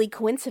deadly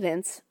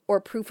coincidence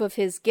or proof of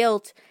his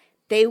guilt.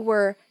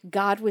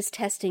 God was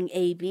testing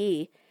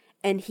AB,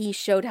 and he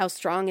showed how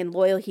strong and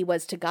loyal he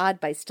was to God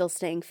by still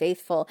staying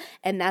faithful.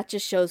 And that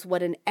just shows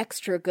what an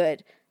extra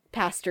good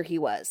pastor he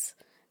was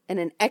and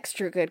an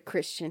extra good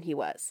Christian he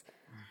was,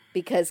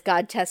 because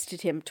God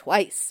tested him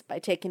twice by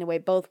taking away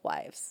both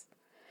wives.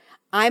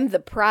 I'm the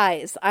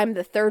prize. I'm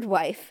the third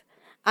wife.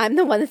 I'm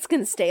the one that's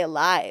going to stay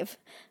alive.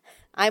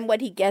 I'm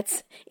what he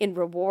gets in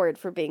reward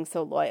for being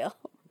so loyal.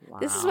 Wow.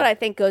 This is what I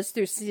think goes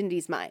through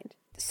Cindy's mind.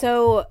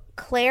 So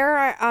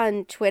Claire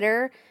on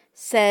Twitter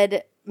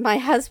said, my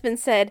husband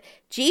said,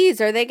 geez,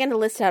 are they going to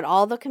list out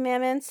all the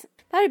commandments?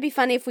 That would be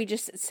funny if we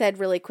just said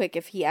really quick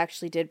if he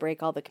actually did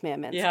break all the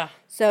commandments. Yeah.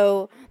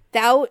 So,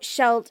 thou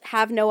shalt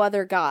have no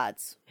other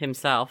gods.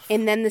 Himself.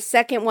 And then the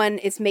second one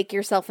is make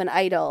yourself an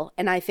idol.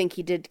 And I think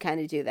he did kind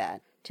of do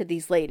that to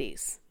these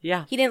ladies.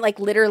 Yeah. He didn't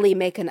literally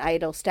make an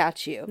idol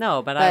statue.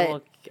 No, but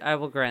I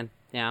will grant.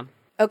 Yeah.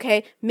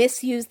 Okay.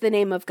 Misuse the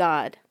name of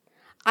God.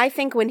 I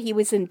think when he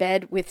was in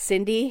bed with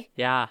Cindy.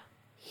 Yeah.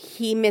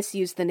 He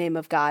misused the name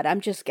of God.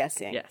 I'm just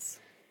guessing. Yes.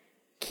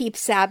 Keep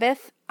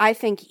Sabbath. I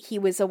think he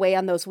was away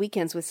on those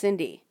weekends with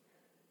Cindy.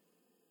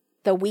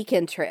 The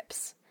weekend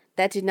trips.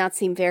 That did not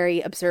seem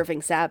very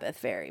observing Sabbath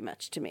very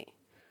much to me.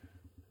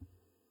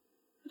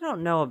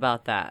 don't know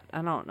about that.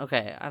 I don't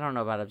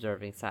know about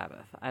observing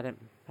Sabbath. I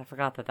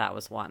forgot that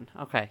was one.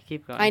 Okay,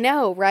 keep going. I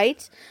know,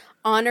 right?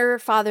 Honor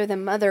father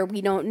than mother,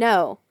 we don't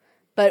know.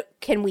 But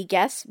can we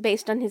guess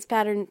based on his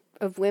pattern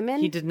of women?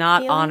 He did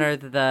not healing? honor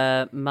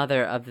the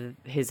mother of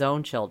his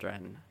own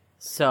children.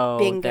 So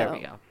Bingo. There we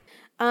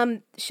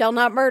go. Shall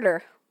not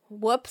murder.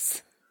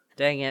 Whoops.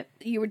 Dang it.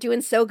 You were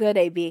doing so good,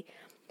 AB.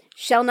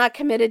 Shall not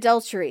commit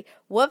adultery.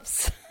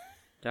 Whoops.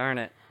 Darn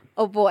it.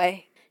 Oh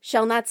boy.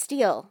 Shall not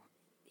steal.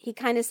 He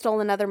kind of stole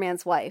another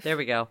man's wife. There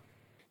we go.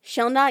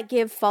 Shall not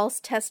give false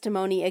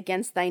testimony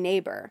against thy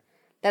neighbor.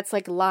 That's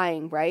like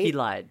lying, right?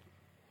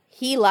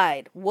 He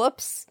lied.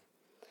 Whoops.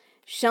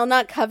 Shall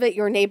not covet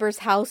your neighbor's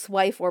house,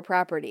 wife, or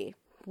property.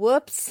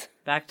 Whoops.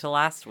 Back to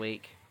last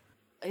week.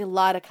 A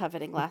lot of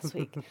coveting last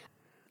week.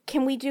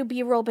 Can we do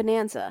B-roll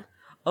bonanza?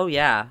 Oh,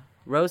 yeah.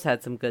 Rose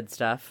had some good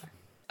stuff.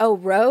 Oh,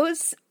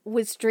 Rose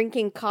was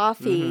drinking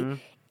coffee. Mm-hmm.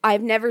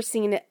 I've never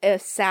seen a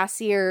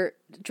sassier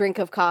drink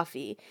of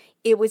coffee.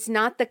 It was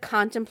not the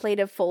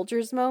contemplative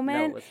Folgers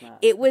moment. No, it was not.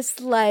 It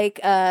was like,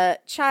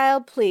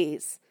 child,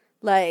 please.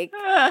 Like,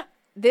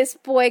 this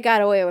boy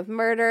got away with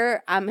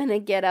murder. I'm going to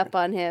get up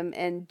on him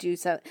and do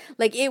something.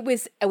 Like, it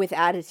was with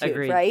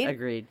attitude, right?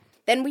 Agreed.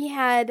 Then we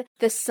had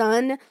the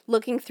son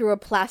looking through a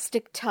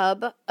plastic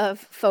tub of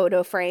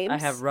photo frames. I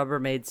have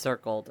Rubbermaid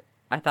circled.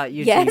 I thought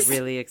you'd be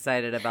really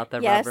excited about the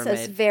Rubbermaid. Yes, I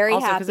was very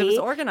happy. Also, because it was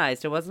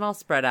organized. It wasn't all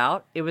spread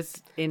out. It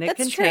was in a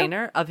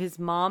container of his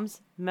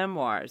mom's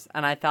memoirs.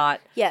 And I thought,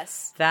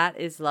 yes, that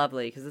is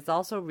lovely. Because it's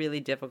also really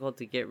difficult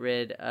to get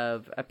rid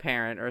of a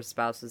parent or a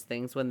spouse's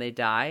things when they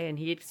die. And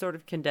he had sort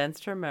of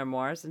condensed her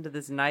memoirs into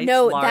this nice,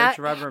 large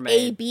Rubbermaid.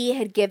 AB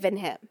had given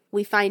him.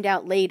 We find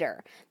out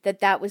later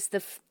that was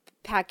the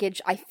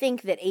package, I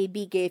think, that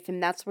AB gave him.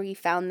 That's where he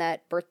found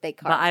that birthday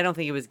card. But I don't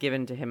think it was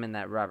given to him in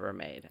that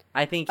Rubbermaid.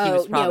 I think he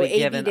was probably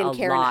given a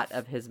lot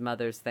of his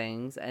mother's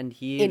things, and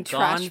he'd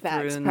gone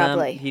through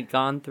them. He'd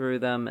gone through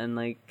them and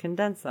like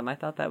condensed them. I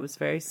thought that was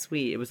very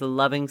sweet. It was a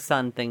loving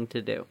son thing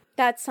to do.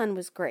 That son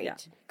was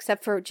great,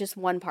 except for just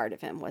one part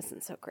of him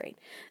wasn't so great.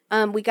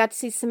 We got to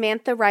see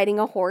Samantha riding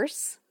a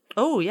horse.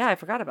 Oh yeah, I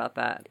forgot about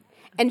that.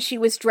 And she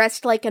was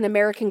dressed like an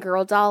American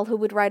Girl doll who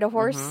would ride a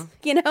horse,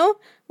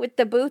 with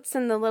the boots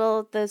and the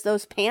little,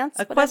 those pants,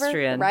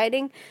 equestrian. Whatever,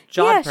 riding.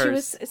 Jodhpurs. Yeah, she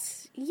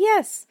was,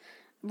 yes.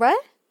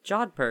 What?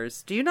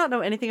 Jodhpurs. Do you not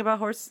know anything about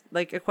horse,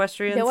 like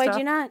equestrian stuff? No, I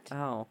do not.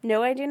 Oh.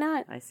 No, I do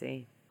not. I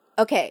see.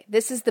 Okay,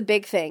 this is the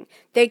big thing.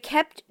 They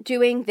kept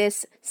doing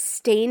this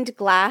stained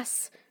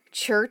glass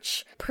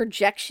church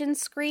projection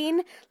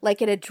screen,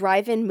 like at a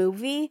drive-in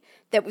movie,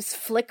 that was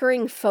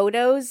flickering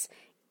photos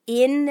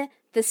in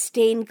the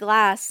stained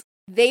glass.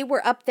 They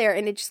were up there,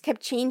 and it just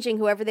kept changing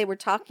whoever they were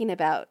talking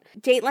about.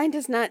 Dateline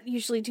does not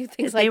usually do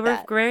things like that. They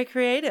were very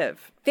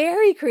creative.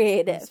 Very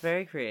creative. It's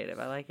very creative.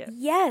 I like it.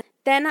 Yes.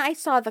 Then I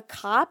saw the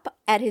cop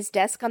at his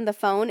desk on the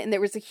phone, and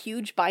there was a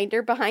huge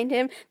binder behind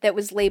him that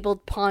was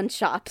labeled pawn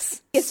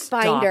shops. His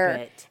binder.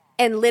 It.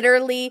 And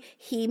literally,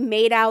 he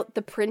made out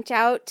the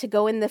printout to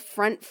go in the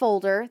front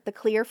folder, the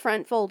clear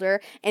front folder,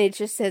 and it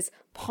just says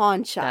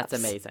pawn shops.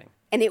 That's amazing.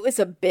 And it was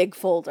a big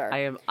folder.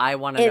 I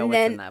want to know what's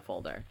in that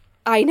folder.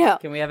 I know.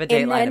 Can we have a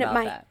Dateline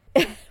about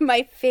that?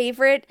 My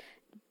favorite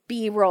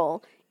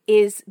B-roll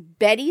is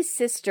Betty's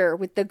sister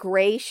with the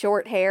gray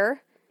short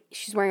hair.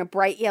 She's wearing a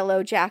bright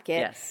yellow jacket.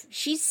 Yes.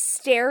 She's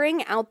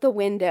staring out the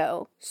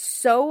window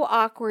so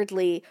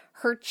awkwardly.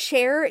 Her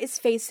chair is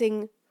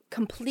facing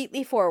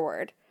completely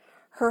forward.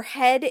 Her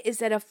head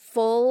is at a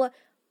full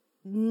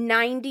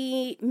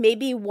 90,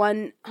 maybe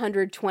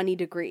 120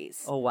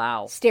 degrees. Oh,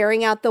 wow.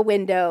 Staring out the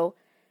window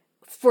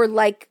for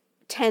like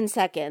 10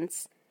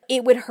 seconds.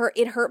 It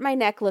hurt my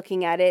neck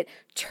looking at it.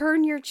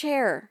 Turn your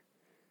chair.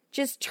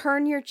 Just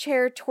turn your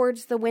chair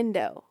towards the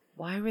window.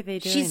 Why were they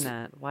doing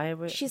that?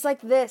 She's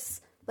like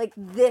this. Like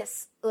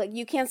this. Like,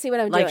 you can't see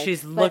what I'm doing. Like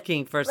she's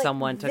looking for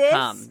someone to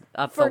come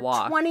up the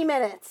walk. For 20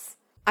 minutes.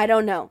 I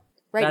don't know.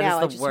 Right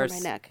now, I just hurt my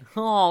neck.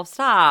 Oh,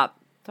 stop.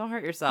 Don't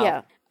hurt yourself.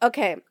 Yeah.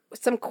 Okay.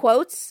 Some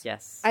quotes.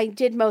 Yes. I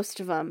did most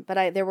of them,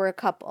 but there were a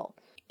couple.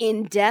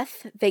 In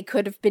death, they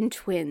could have been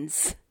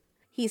twins.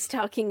 He's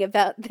talking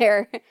about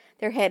their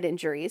head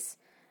injuries.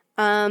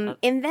 And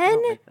then... I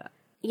don't like that.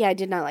 Yeah, I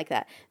did not like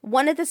that.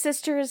 One of the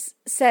sisters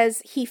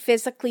says he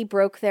physically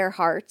broke their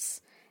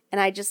hearts.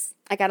 And I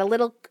got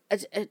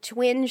a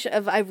twinge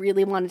of I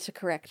really wanted to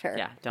correct her.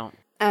 Yeah, don't.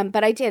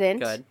 But I didn't.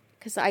 Good.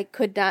 Because I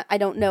could not, I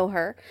don't know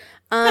her.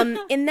 And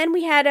then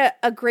we had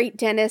a great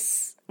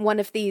Dennis, one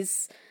of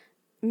these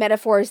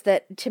metaphors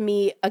that to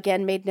me,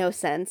 again, made no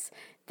sense.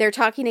 They're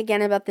talking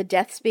again about the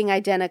deaths being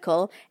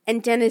identical.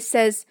 And Dennis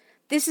says,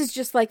 this is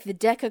just like the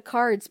deck of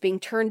cards being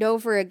turned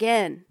over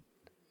again.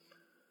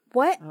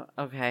 What?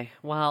 Okay,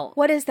 well...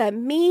 What does that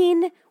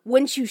mean?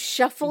 Wouldn't you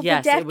shuffle the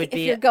deck if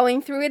you're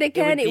going through it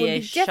again? It would be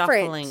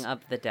different. Shuffling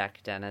of the deck,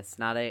 Dennis,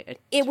 not a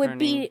It would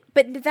be...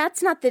 But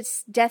that's not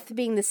this death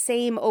being the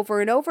same over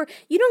and over.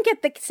 You don't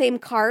get the same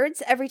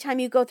cards every time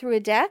you go through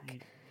a deck.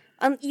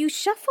 You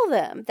shuffle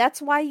them.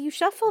 That's why you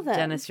shuffle them.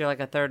 Dennis, you're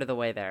like a third of the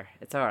way there.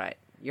 It's all right.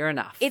 You're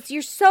enough.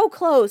 You're so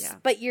close, Yeah.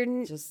 but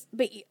you're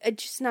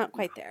just not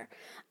quite there.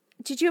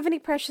 Did you have any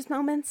precious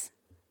moments?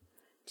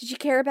 Did you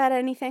care about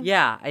anything?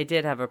 Yeah, I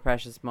did have a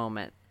precious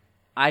moment.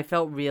 I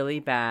felt really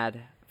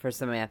bad for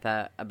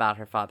Samantha about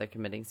her father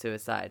committing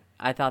suicide.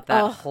 I thought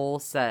that whole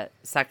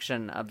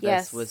section of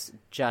this was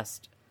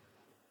just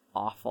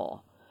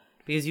awful.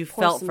 Because you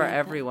felt Samantha. For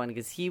everyone,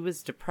 because he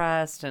was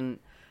depressed and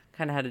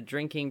kind of had a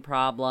drinking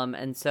problem.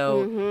 And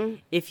so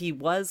if he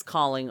was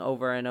calling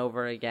over and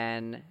over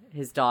again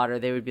his daughter,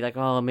 they would be like,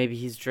 oh, maybe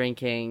he's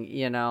drinking,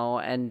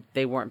 and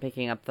they weren't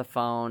picking up the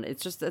phone.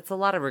 It's a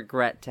lot of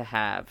regret to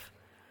have.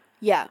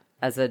 Yeah.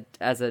 As a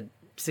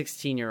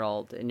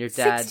 16-year-old, and your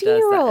dad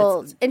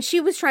 16-year-old. does that. And she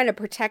was trying to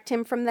protect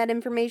him from that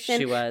information.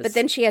 She was. But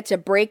then she had to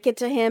break it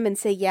to him and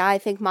say, yeah, I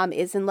think Mom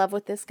is in love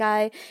with this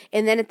guy.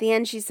 And then at the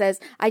end she says,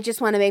 I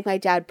just want to make my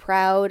dad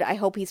proud. I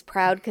hope he's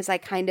proud because I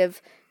kind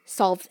of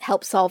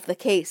helped solve the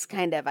case,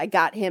 kind of. I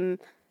got him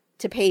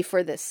to pay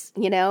for this,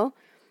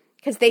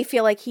 Because they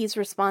feel like he's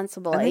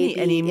responsible.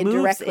 And he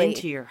moves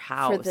into your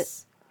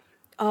house.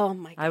 Oh,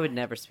 my God. I would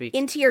never speak.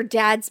 Into your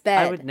dad's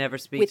bed. I would never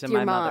speak to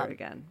my mother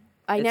again.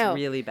 I know. It's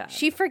really bad.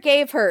 She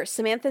forgave her.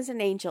 Samantha's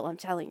an angel, I'm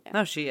telling you.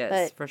 No, she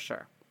is, for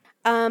sure.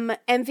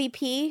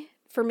 MVP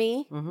for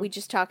me, we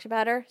just talked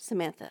about her,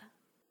 Samantha.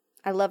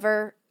 I love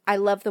her. I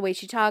love the way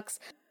she talks.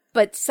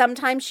 But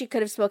sometimes she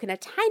could have spoken a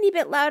tiny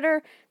bit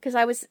louder because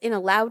I was in a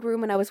loud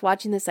room when I was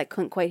watching this. I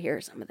couldn't quite hear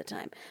her some of the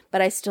time.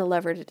 But I still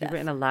love her to death. You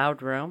were in a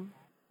loud room?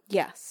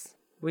 Yes.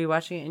 Were you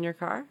watching it in your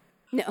car?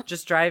 No.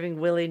 Just driving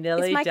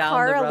willy-nilly down the road? Is my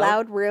car a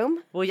loud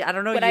room? Well, yeah, I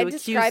don't know. Would you I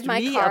accused describe my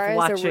me car of as a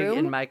watching room?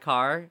 in my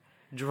car,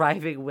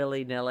 driving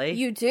willy-nilly.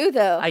 You do,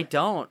 though. I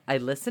don't. I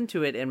listen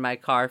to it in my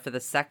car for the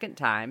second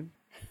time.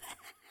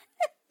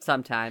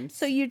 Sometimes.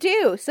 So you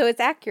do. So it's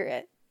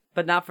accurate.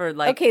 But not for,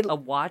 a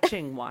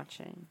watching.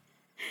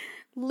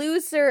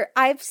 Loser.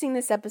 I've seen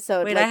this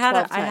episode. Wait, like I had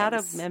 12 I had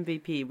times. a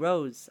MVP,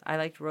 Rose. I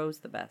liked Rose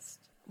the best.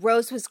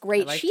 Rose was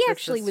great. She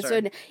actually was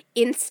an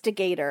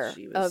instigator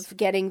of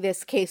getting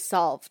this case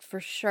solved, for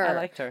sure. I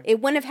liked her.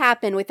 It wouldn't have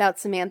happened without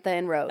Samantha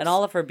and Rose. And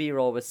all of her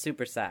B-roll was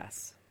super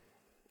sass.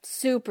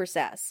 Super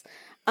sass.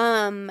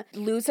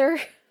 Loser,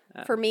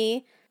 for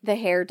me, the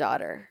hair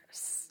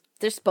daughters.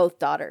 There's both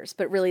daughters,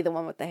 but really the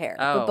one with the hair.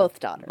 But both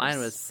daughters. Mine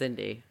was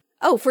Cindy.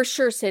 Oh, for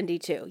sure, Cindy,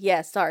 too.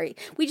 Yeah, sorry.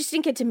 We just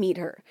didn't get to meet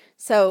her.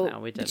 So no,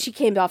 we didn't. She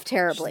came off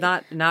terribly.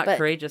 She's not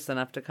courageous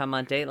enough to come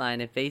on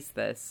Dateline and face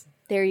this.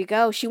 There you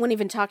go. She wouldn't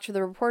even talk to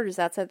the reporters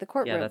outside the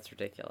courtroom. Yeah, that's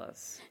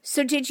ridiculous.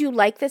 So did you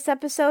like this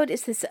episode?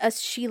 Is this a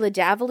Sheila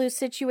Davalloo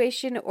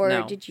situation,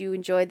 or did you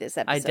enjoy this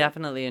episode? I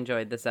definitely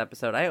enjoyed this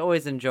episode. I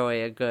always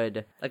enjoy a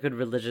good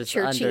religious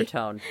Churchy.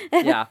 undertone.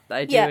 Yeah,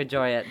 I do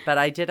enjoy it. But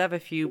I did have a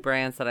few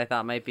brands that I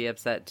thought might be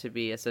upset to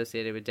be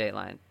associated with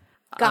Dateline.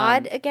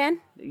 God again?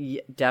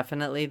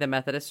 Definitely the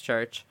Methodist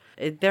Church.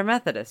 They're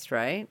Methodist,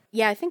 right?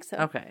 Yeah, I think so.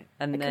 Okay.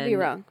 And I could be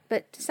wrong,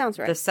 but sounds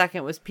right. The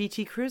second was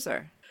P.T.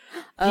 Cruiser.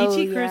 Oh,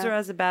 P.T. Cruiser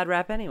has a bad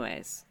rap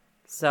anyways.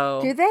 So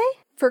do they?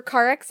 For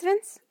car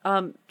accidents?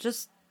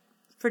 Just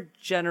for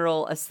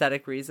general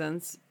aesthetic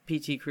reasons,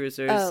 P.T.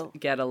 Cruisers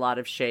get a lot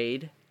of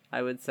shade,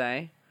 I would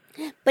say.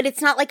 But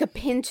it's not like a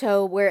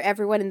Pinto where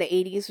everyone in the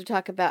 80s would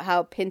talk about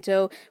how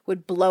Pinto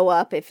would blow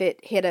up if it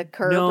hit a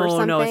curb or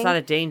something. No, it's not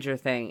a danger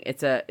thing.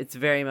 It's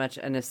very much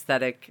an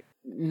aesthetic,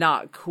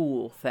 not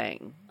cool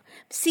thing.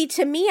 See,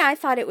 to me, I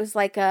thought it was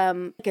like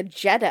a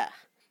Jetta.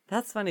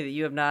 That's funny that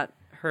you have not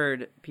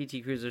heard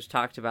PT Cruisers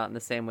talked about in the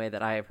same way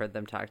that I have heard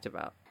them talked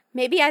about.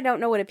 Maybe I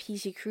don't know what a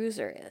PT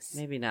Cruiser is.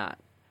 Maybe not.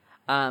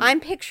 I'm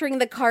picturing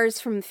the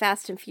cars from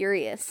Fast and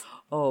Furious.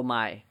 Oh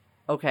my.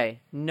 Okay.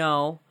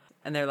 No.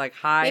 And they're like,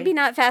 hi. Maybe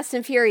not Fast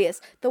and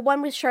Furious. The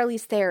one with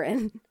Charlize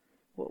Theron.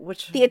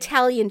 Which? The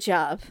Italian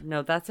Job.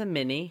 No, that's a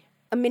Mini.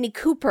 A Mini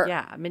Cooper.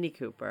 Yeah, a Mini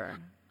Cooper.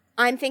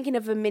 I'm thinking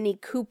of a Mini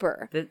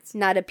Cooper. That's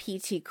not a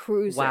PT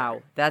Cruiser.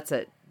 Wow. That's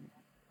it.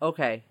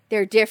 Okay.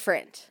 They're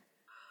different.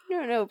 I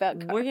don't know about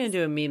cars. We're going to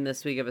do a meme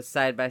this week of a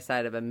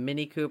side-by-side of a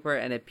Mini Cooper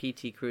and a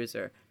PT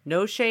Cruiser.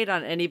 No shade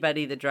on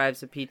anybody that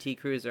drives a PT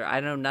Cruiser. I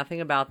know nothing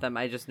about them.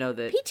 I just know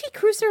that... PT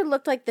Cruiser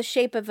looked like the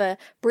shape of a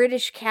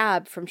British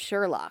cab from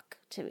Sherlock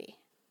to me.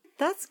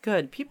 That's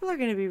good. People are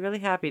going to be really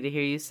happy to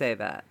hear you say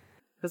that.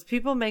 Because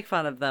people make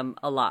fun of them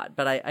a lot.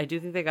 But I do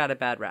think they got a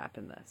bad rap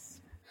in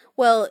this.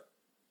 Well,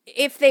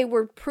 if they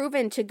were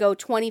proven to go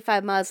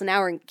 25 miles an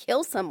hour and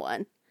kill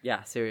someone...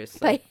 Yeah,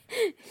 seriously.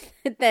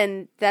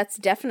 Then that's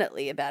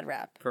definitely a bad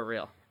rap. For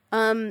real.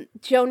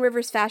 Joan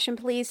Rivers Fashion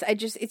Police,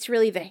 it's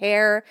really the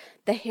hair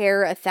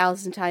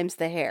 1,000 times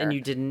the hair. And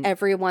you didn't...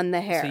 Everyone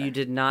the hair. So you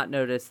did not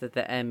notice that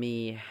the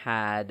ME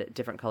had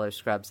different color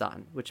scrubs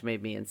on, which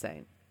made me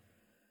insane.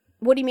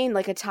 What do you mean,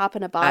 like a top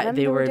and a bottom?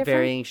 They were different?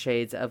 varying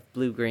shades of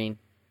blue-green.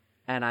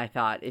 And I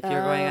thought, if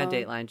you're going on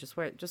Dateline, just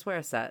wear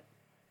a set.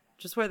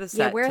 Just wear the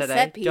set wear today. A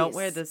set piece. Don't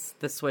wear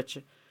the switch.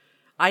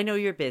 I know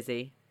you're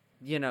busy.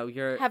 You know,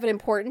 you're... Have an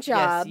important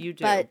job. Yes, you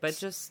do. But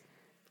just,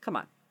 come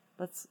on.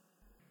 Let's...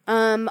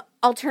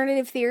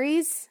 Alternative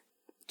theories.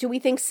 Do we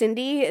think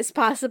Cindy has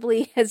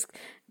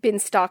been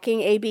stalking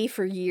AB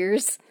for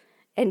years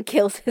and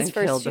killed his and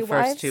first killed two the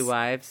wives. first two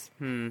wives.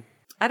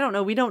 I don't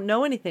know. We don't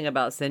know anything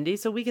about Cindy,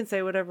 so we can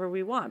say whatever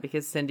we want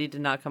because Cindy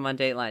did not come on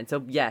Dateline.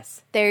 So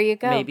yes, there you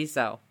go. Maybe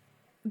so.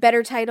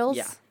 Better titles.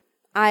 Yeah.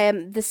 I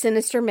am the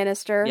Sinister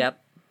Minister.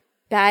 Yep.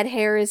 Bad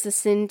hair is a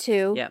sin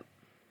too. Yep.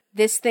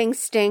 This thing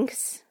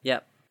stinks.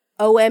 Yep.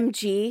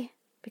 OMG,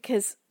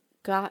 because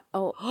God,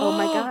 oh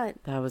my God,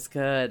 that was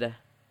good.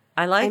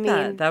 I like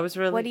that. That was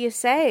really. What do you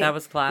say? That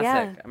was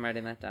classic. Yeah. I'm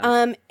writing that down.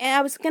 And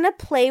I was gonna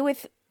play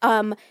with.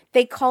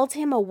 They called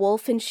him a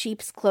wolf in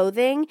sheep's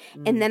clothing,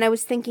 and then I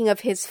was thinking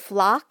of his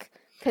flock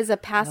because a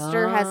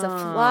pastor has a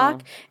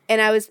flock,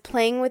 and I was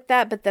playing with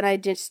that, but then I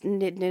just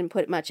didn't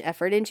put much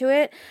effort into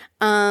it.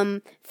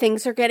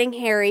 Things are getting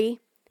hairy.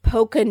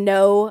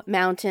 Pocono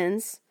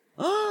Mountains.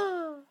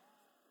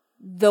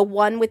 The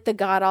one with the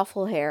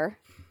god-awful hair.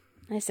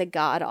 I said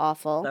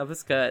god-awful. That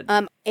was good.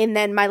 And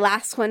then my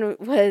last one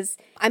was,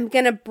 I'm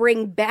going to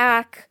bring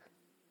back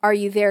Are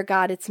You There,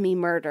 God? It's Me,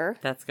 Murder.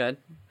 That's good.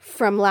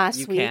 From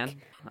last week. You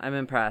can. I'm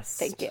impressed.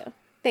 Thank you.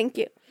 Thank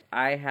you.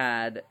 I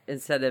had,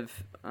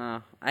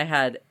 I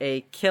had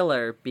a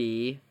killer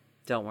bee.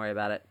 Don't worry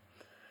about it.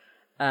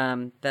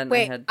 Then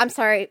Wait, I had... I'm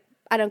sorry.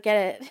 I don't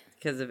get it.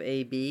 Because of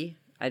A-B,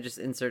 I just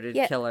inserted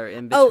Yeah. killer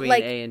in between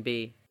A and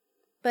B.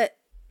 But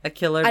a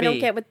killer bee. I don't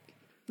get what,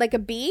 like a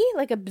bee?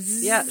 Like a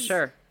bzzz? Yeah,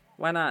 sure.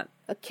 Why not?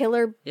 A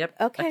killer? Yep.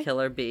 Okay. A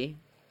killer bee.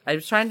 I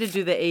was trying to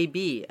do the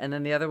A-B, and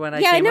then the other one I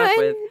Yeah, came I know, up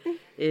with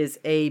is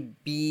A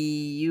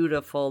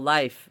Beautiful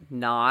Life,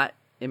 not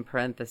in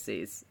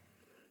parentheses.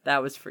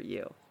 That was for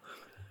you.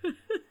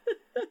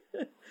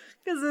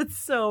 Because it's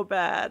so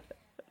bad.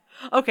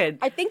 Okay.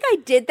 I think I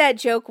did that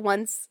joke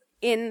once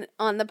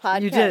on the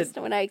podcast. You did.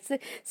 When I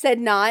said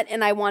not,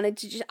 and I wanted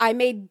to I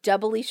made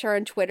doubly sure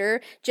on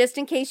Twitter, just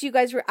in case you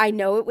guys were, I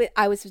know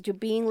I was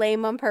being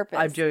lame on purpose.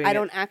 I'm doing I it.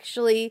 don't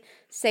actually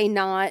say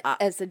not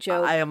as a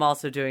joke. I am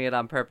also doing it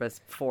on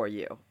purpose for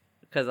you.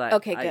 Because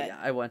Okay, good.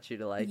 I want you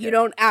to like it. You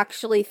don't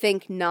actually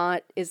think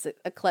not is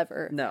a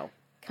clever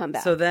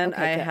comeback. So then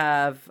Okay, I good.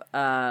 have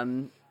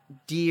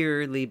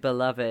Dearly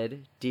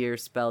Beloved, dear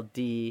spelled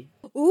D.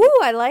 Ooh,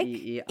 I like,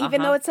 E-E.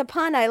 even though it's a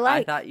pun, I I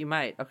like. thought you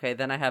might. Okay,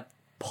 then I have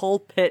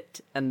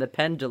Pulpit and the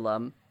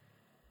Pendulum.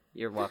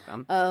 You're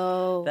welcome.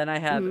 Oh. Then I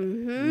have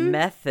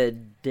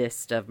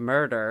Methodist of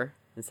Murder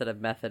instead of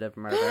Method of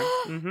Murder.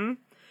 And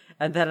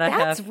then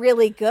That's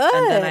really good.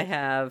 And then I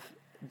have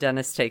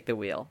Dennis Take the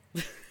Wheel.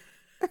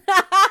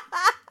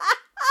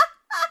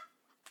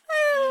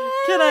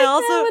 Can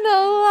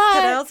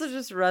I also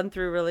just run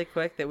through really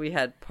quick that we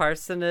had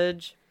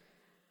parsonage,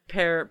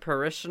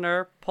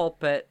 parishioner,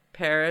 pulpit,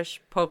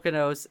 parish,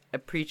 Poconos, a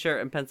preacher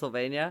in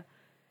Pennsylvania.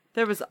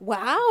 There was we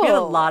had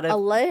a lot of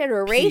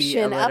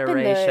alliteration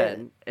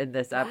in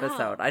this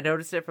episode. I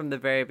noticed it from the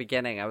very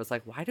beginning. I was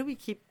like, why do we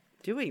keep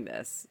doing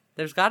this?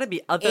 There's got to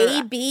be other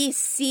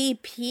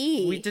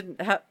ABCP. We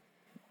didn't have.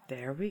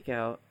 There we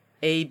go.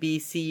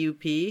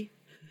 ABCUP.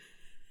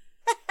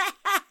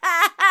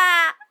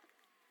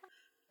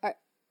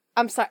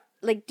 I'm sorry.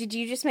 Like, did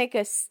you just make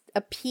a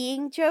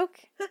peeing joke?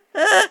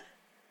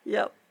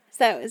 Yep.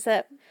 Is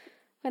that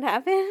what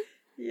happened?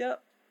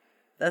 Yep.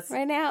 That's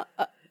right now.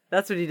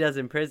 That's what he does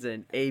in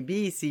prison.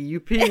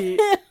 ABCUP.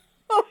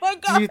 Oh my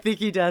God. Do you think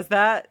he does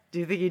that? Do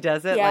you think he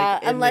does it? Yeah,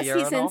 like, in unless the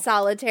he's in urinal?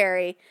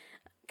 solitary,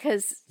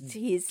 because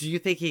he's. Do you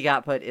think he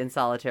got put in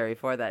solitary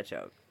for that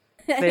joke?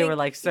 They were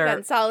like,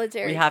 "Sir,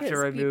 solitary we have to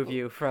remove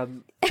you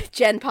from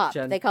Gen Pop."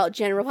 They call it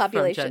general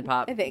population. From Gen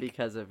Pop, I think,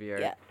 because of your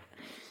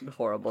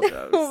horrible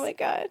jokes. Oh my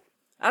God!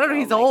 I don't know.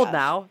 He's old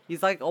now.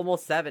 He's like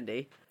almost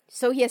 70.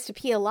 So he has to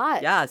pee a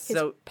lot. Yeah.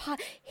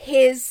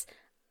 His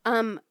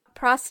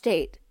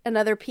prostate,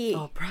 another pee.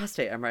 Oh,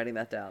 prostate! I'm writing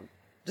that down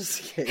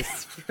just in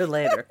case for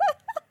later.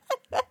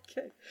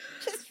 Okay.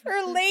 Just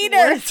for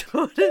later.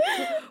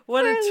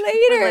 What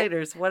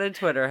did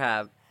Twitter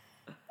have?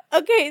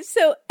 Okay,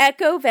 so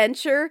Echo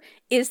Venture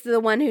is the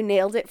one who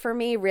nailed it for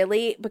me,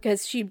 really,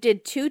 because she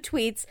did 2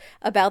 tweets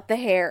about the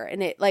hair,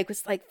 and it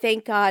was like,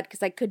 thank God,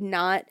 because I could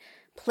not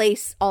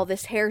place all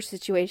this hair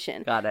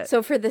situation. Got it.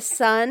 So for the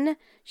Sun,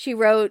 she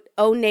wrote,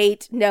 "Oh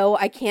Nate, no,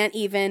 I can't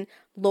even.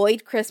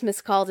 Lloyd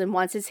Christmas called and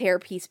wants his hair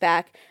piece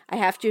back. I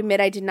have to admit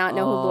I did not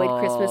know who Lloyd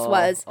Christmas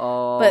was,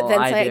 but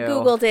then I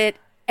Googled it,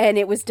 and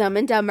it was Dumb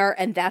and Dumber,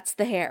 and that's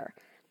the hair.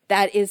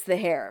 That is the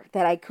hair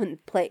that I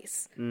couldn't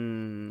place,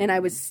 and I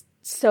was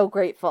so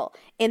grateful."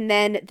 And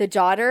then the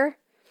daughter,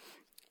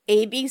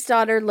 AB's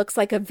daughter, looks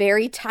like a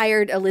very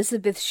tired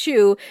Elizabeth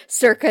Shue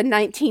circa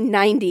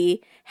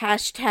 1990.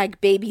 Hashtag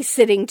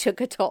babysitting took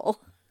a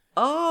toll.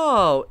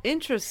 Oh,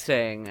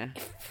 interesting.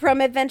 From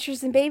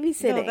Adventures in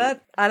Babysitting.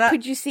 No,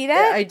 could you see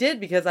that? I did,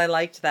 because I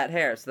liked that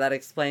hair, so that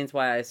explains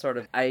why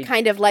I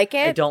kind of like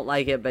it. I don't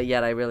like it, but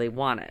yet I really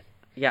want it.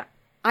 Yeah.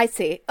 I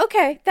see.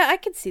 Okay, I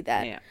can see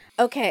that. Yeah.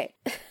 Okay.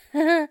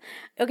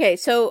 Okay,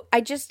 so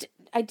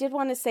did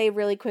want to say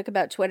really quick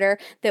about Twitter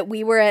that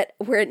we're at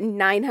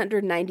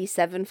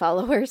 997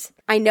 followers.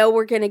 I know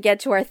we're going to get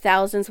to our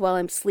thousands while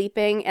I'm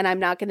sleeping, and I'm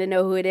not going to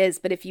know who it is.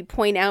 But if you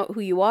point out who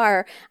you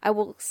are, I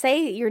will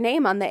say your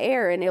name on the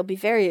air, and it'll be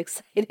very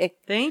exciting.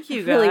 Thank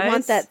you, guys. I really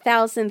want that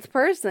 1,000th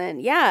person.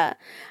 Yeah.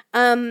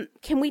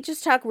 Can we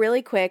just talk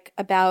really quick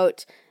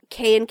about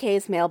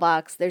K&K's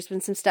mailbox? There's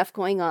been some stuff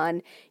going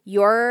on.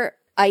 Your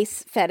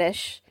ice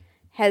fetish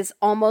has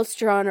almost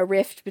drawn a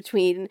rift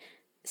between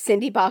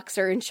Cindy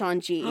Boxer and Sean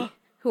G,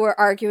 who are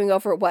arguing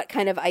over what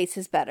kind of ice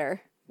is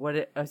better.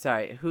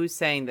 Sorry, who's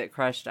saying that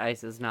crushed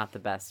ice is not the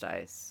best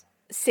ice?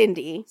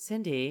 Cindy.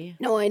 Cindy?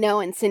 No, I know,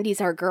 and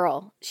Cindy's our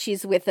girl.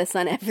 She's with us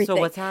on everything. So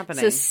what's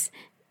happening?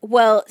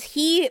 Well,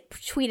 he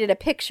tweeted a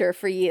picture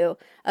for you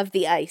of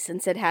the ice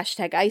and said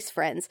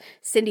 #IceFriends.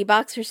 Cindy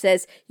Boxer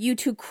says, you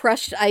two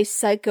crushed ice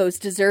psychos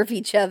deserve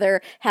each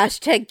other.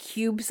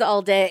 #cubes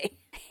all day.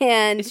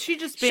 And is she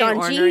just being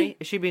ornery?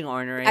 Is she being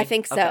ornery? I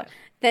think so. Okay.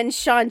 Then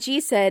Sean G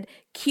said,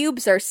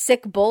 cubes are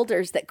sick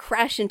boulders that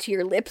crash into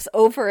your lips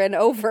over and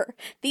over.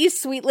 These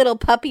sweet little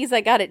puppies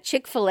I got at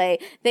Chick-fil-A,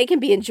 they can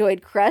be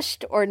enjoyed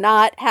crushed or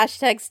not.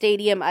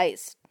 #stadium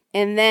ice.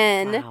 And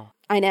then, wow.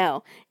 I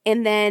know.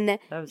 And then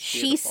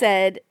she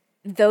said,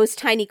 those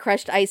tiny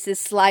crushed ices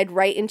slide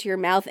right into your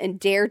mouth and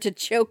dare to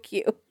choke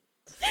you.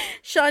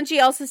 Sean G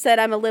also said,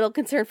 I'm a little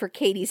concerned for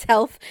Katie's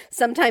health.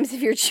 Sometimes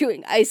if you're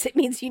chewing ice, it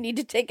means you need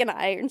to take an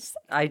iron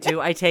supplement. I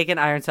do. I take an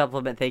iron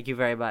supplement. Thank you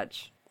very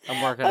much.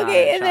 I'm working on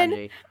it, Sean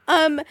G.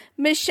 And then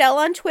Michelle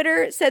on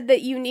Twitter said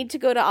that you need to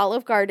go to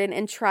Olive Garden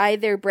and try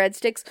their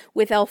breadsticks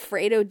with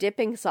Alfredo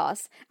dipping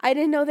sauce. I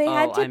didn't know they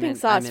had dipping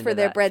sauce for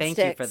their breadsticks.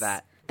 Thank you for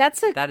that.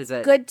 That is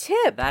a good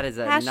tip. That is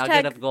a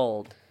nugget of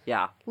gold.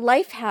 Yeah.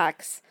 Life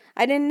hacks.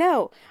 I didn't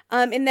know.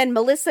 And then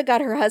Melissa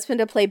got her husband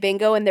to play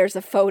bingo, and there's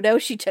a photo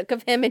she took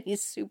of him, and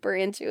he's super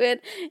into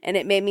it, and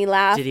it made me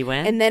laugh. Did he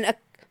win? And then,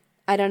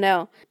 I don't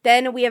know.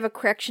 Then we have a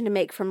correction to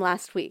make from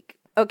last week.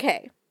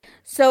 Okay.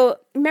 So,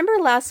 remember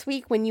last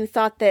week when you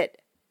thought that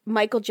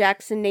Michael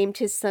Jackson named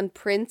his son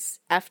Prince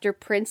after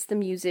Prince the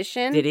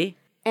musician? Did he?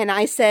 And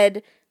I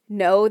said,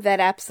 no, that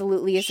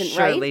absolutely isn't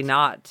right. Surely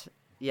not.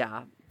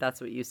 Yeah, that's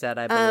what you said,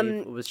 I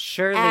believe. It was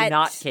surely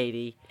not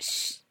Katie.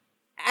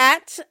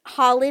 At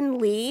Holland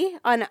Lee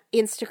on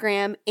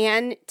Instagram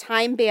and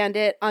Time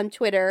Bandit on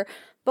Twitter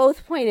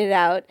both pointed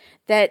out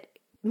that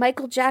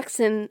Michael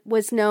Jackson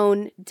was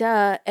known,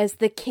 as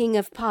the king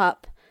of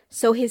pop.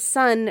 So his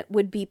son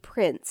would be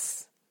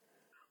Prince.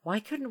 Why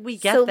couldn't we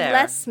get there? So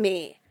less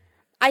me.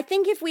 I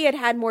think if we had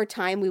had more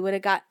time, we would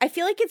have got... I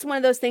feel like it's one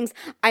of those things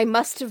I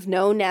must have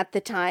known at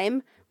the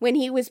time when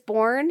he was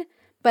born,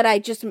 but I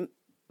just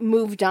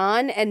moved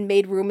on and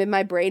made room in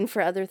my brain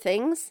for other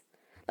things.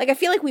 Like, I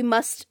feel like we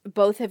must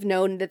both have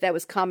known that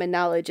was common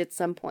knowledge at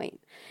some point.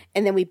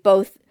 And then we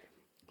both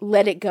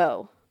let it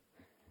go.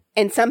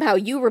 And somehow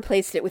you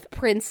replaced it with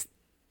Prince,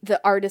 the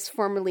artist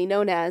formerly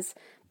known as,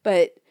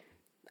 but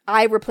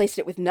I replaced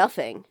it with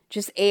nothing.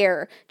 Just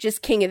air.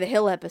 Just King of the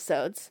Hill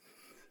episodes.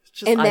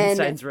 Just and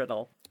Einstein's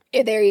riddle.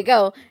 There you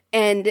go.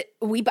 And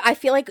I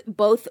feel like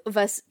both of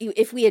us,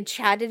 if we had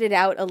chatted it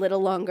out a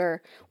little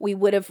longer, we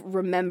would have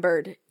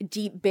remembered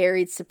deep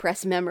buried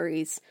suppressed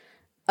memories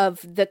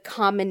of the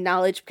common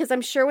knowledge, because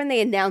I'm sure when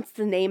they announced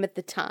the name at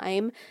the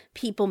time,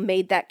 people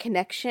made that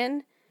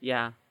connection.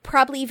 Yeah.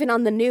 Probably even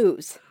on the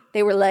news.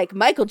 They were like,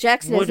 Michael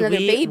Jackson has another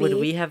baby. Would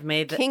we have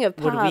made King of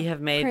Pop, Would we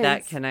have made Prince.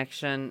 that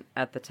connection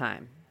at the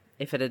time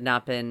if it had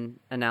not been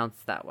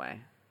announced that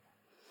way?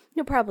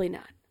 No, probably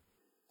not.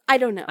 I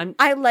don't know.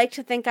 I like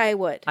to think I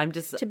would. I'm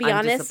honest,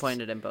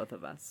 disappointed in both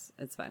of us.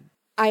 It's fine.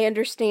 I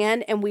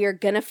understand, and we are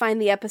going to find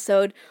the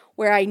episode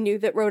where I knew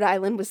that Rhode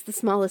Island was the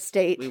smallest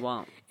state. We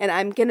won't. And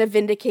I'm going to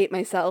vindicate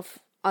myself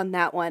on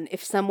that one.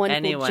 If someone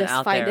will just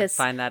out find there, us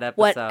find that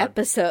episode. What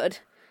episode,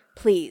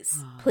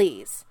 please,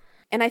 please.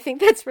 And I think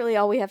that's really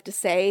all we have to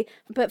say.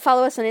 But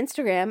follow us on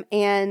Instagram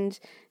and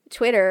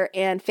Twitter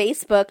and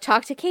Facebook.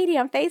 Talk to Katie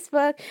on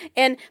Facebook.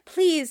 And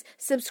please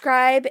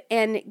subscribe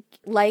and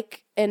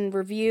like and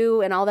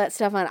review and all that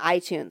stuff on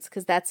iTunes.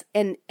 Because that's,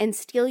 and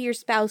steal your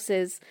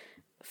spouse's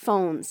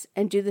phones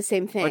and do the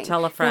same thing. Or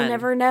tell a friend. You'll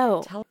never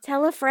know.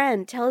 Tell a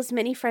friend. Tell as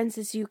many friends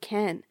as you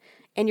can.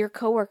 And your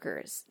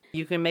coworkers.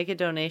 You can make a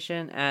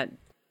donation at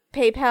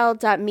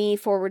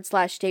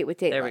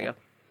paypal.me/datewithdateline. There we go.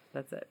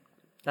 That's it.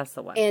 That's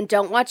the one. And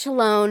don't watch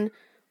alone.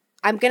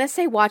 I'm going to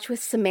say watch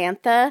with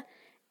Samantha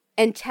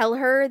and tell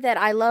her that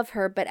I love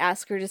her, but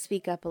ask her to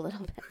speak up a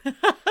little bit.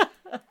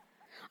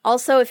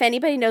 Also, if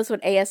anybody knows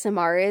what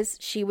ASMR is,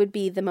 she would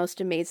be the most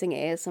amazing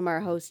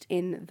ASMR host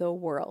in the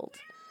world.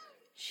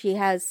 She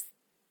has...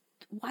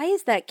 Why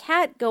is that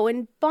cat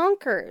going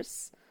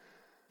bonkers?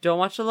 Don't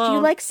watch alone. Do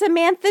you like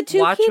Samantha too,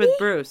 Watch Kitty? with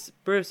Bruce.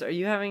 Bruce, are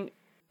you having...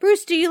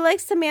 Bruce, do you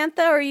like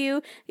Samantha, or are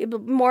you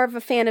more of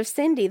a fan of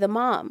Cindy, the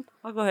mom?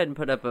 I'll go ahead and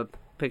put up a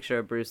picture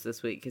of Bruce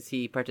this week, because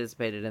he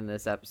participated in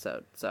this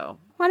episode, so...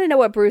 I want to know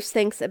what Bruce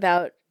thinks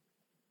about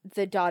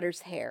the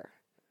daughter's hair.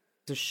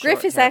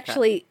 Griff is haircut.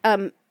 Actually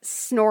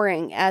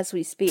snoring as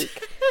we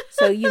speak.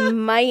 So you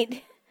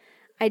might...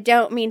 I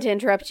don't mean to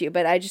interrupt you,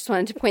 but I just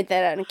wanted to point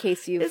that out in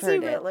case you've Is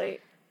heard he really?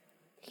 it.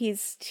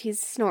 He's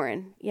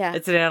snoring. Yeah.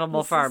 It's an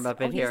animal farm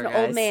up in here, he's an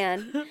guys. old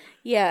man.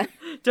 Yeah.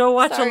 Don't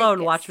watch Sorry, alone.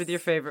 guys. Watch with your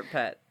favorite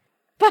pet.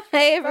 Bye,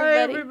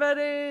 everybody. Bye,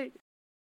 everybody.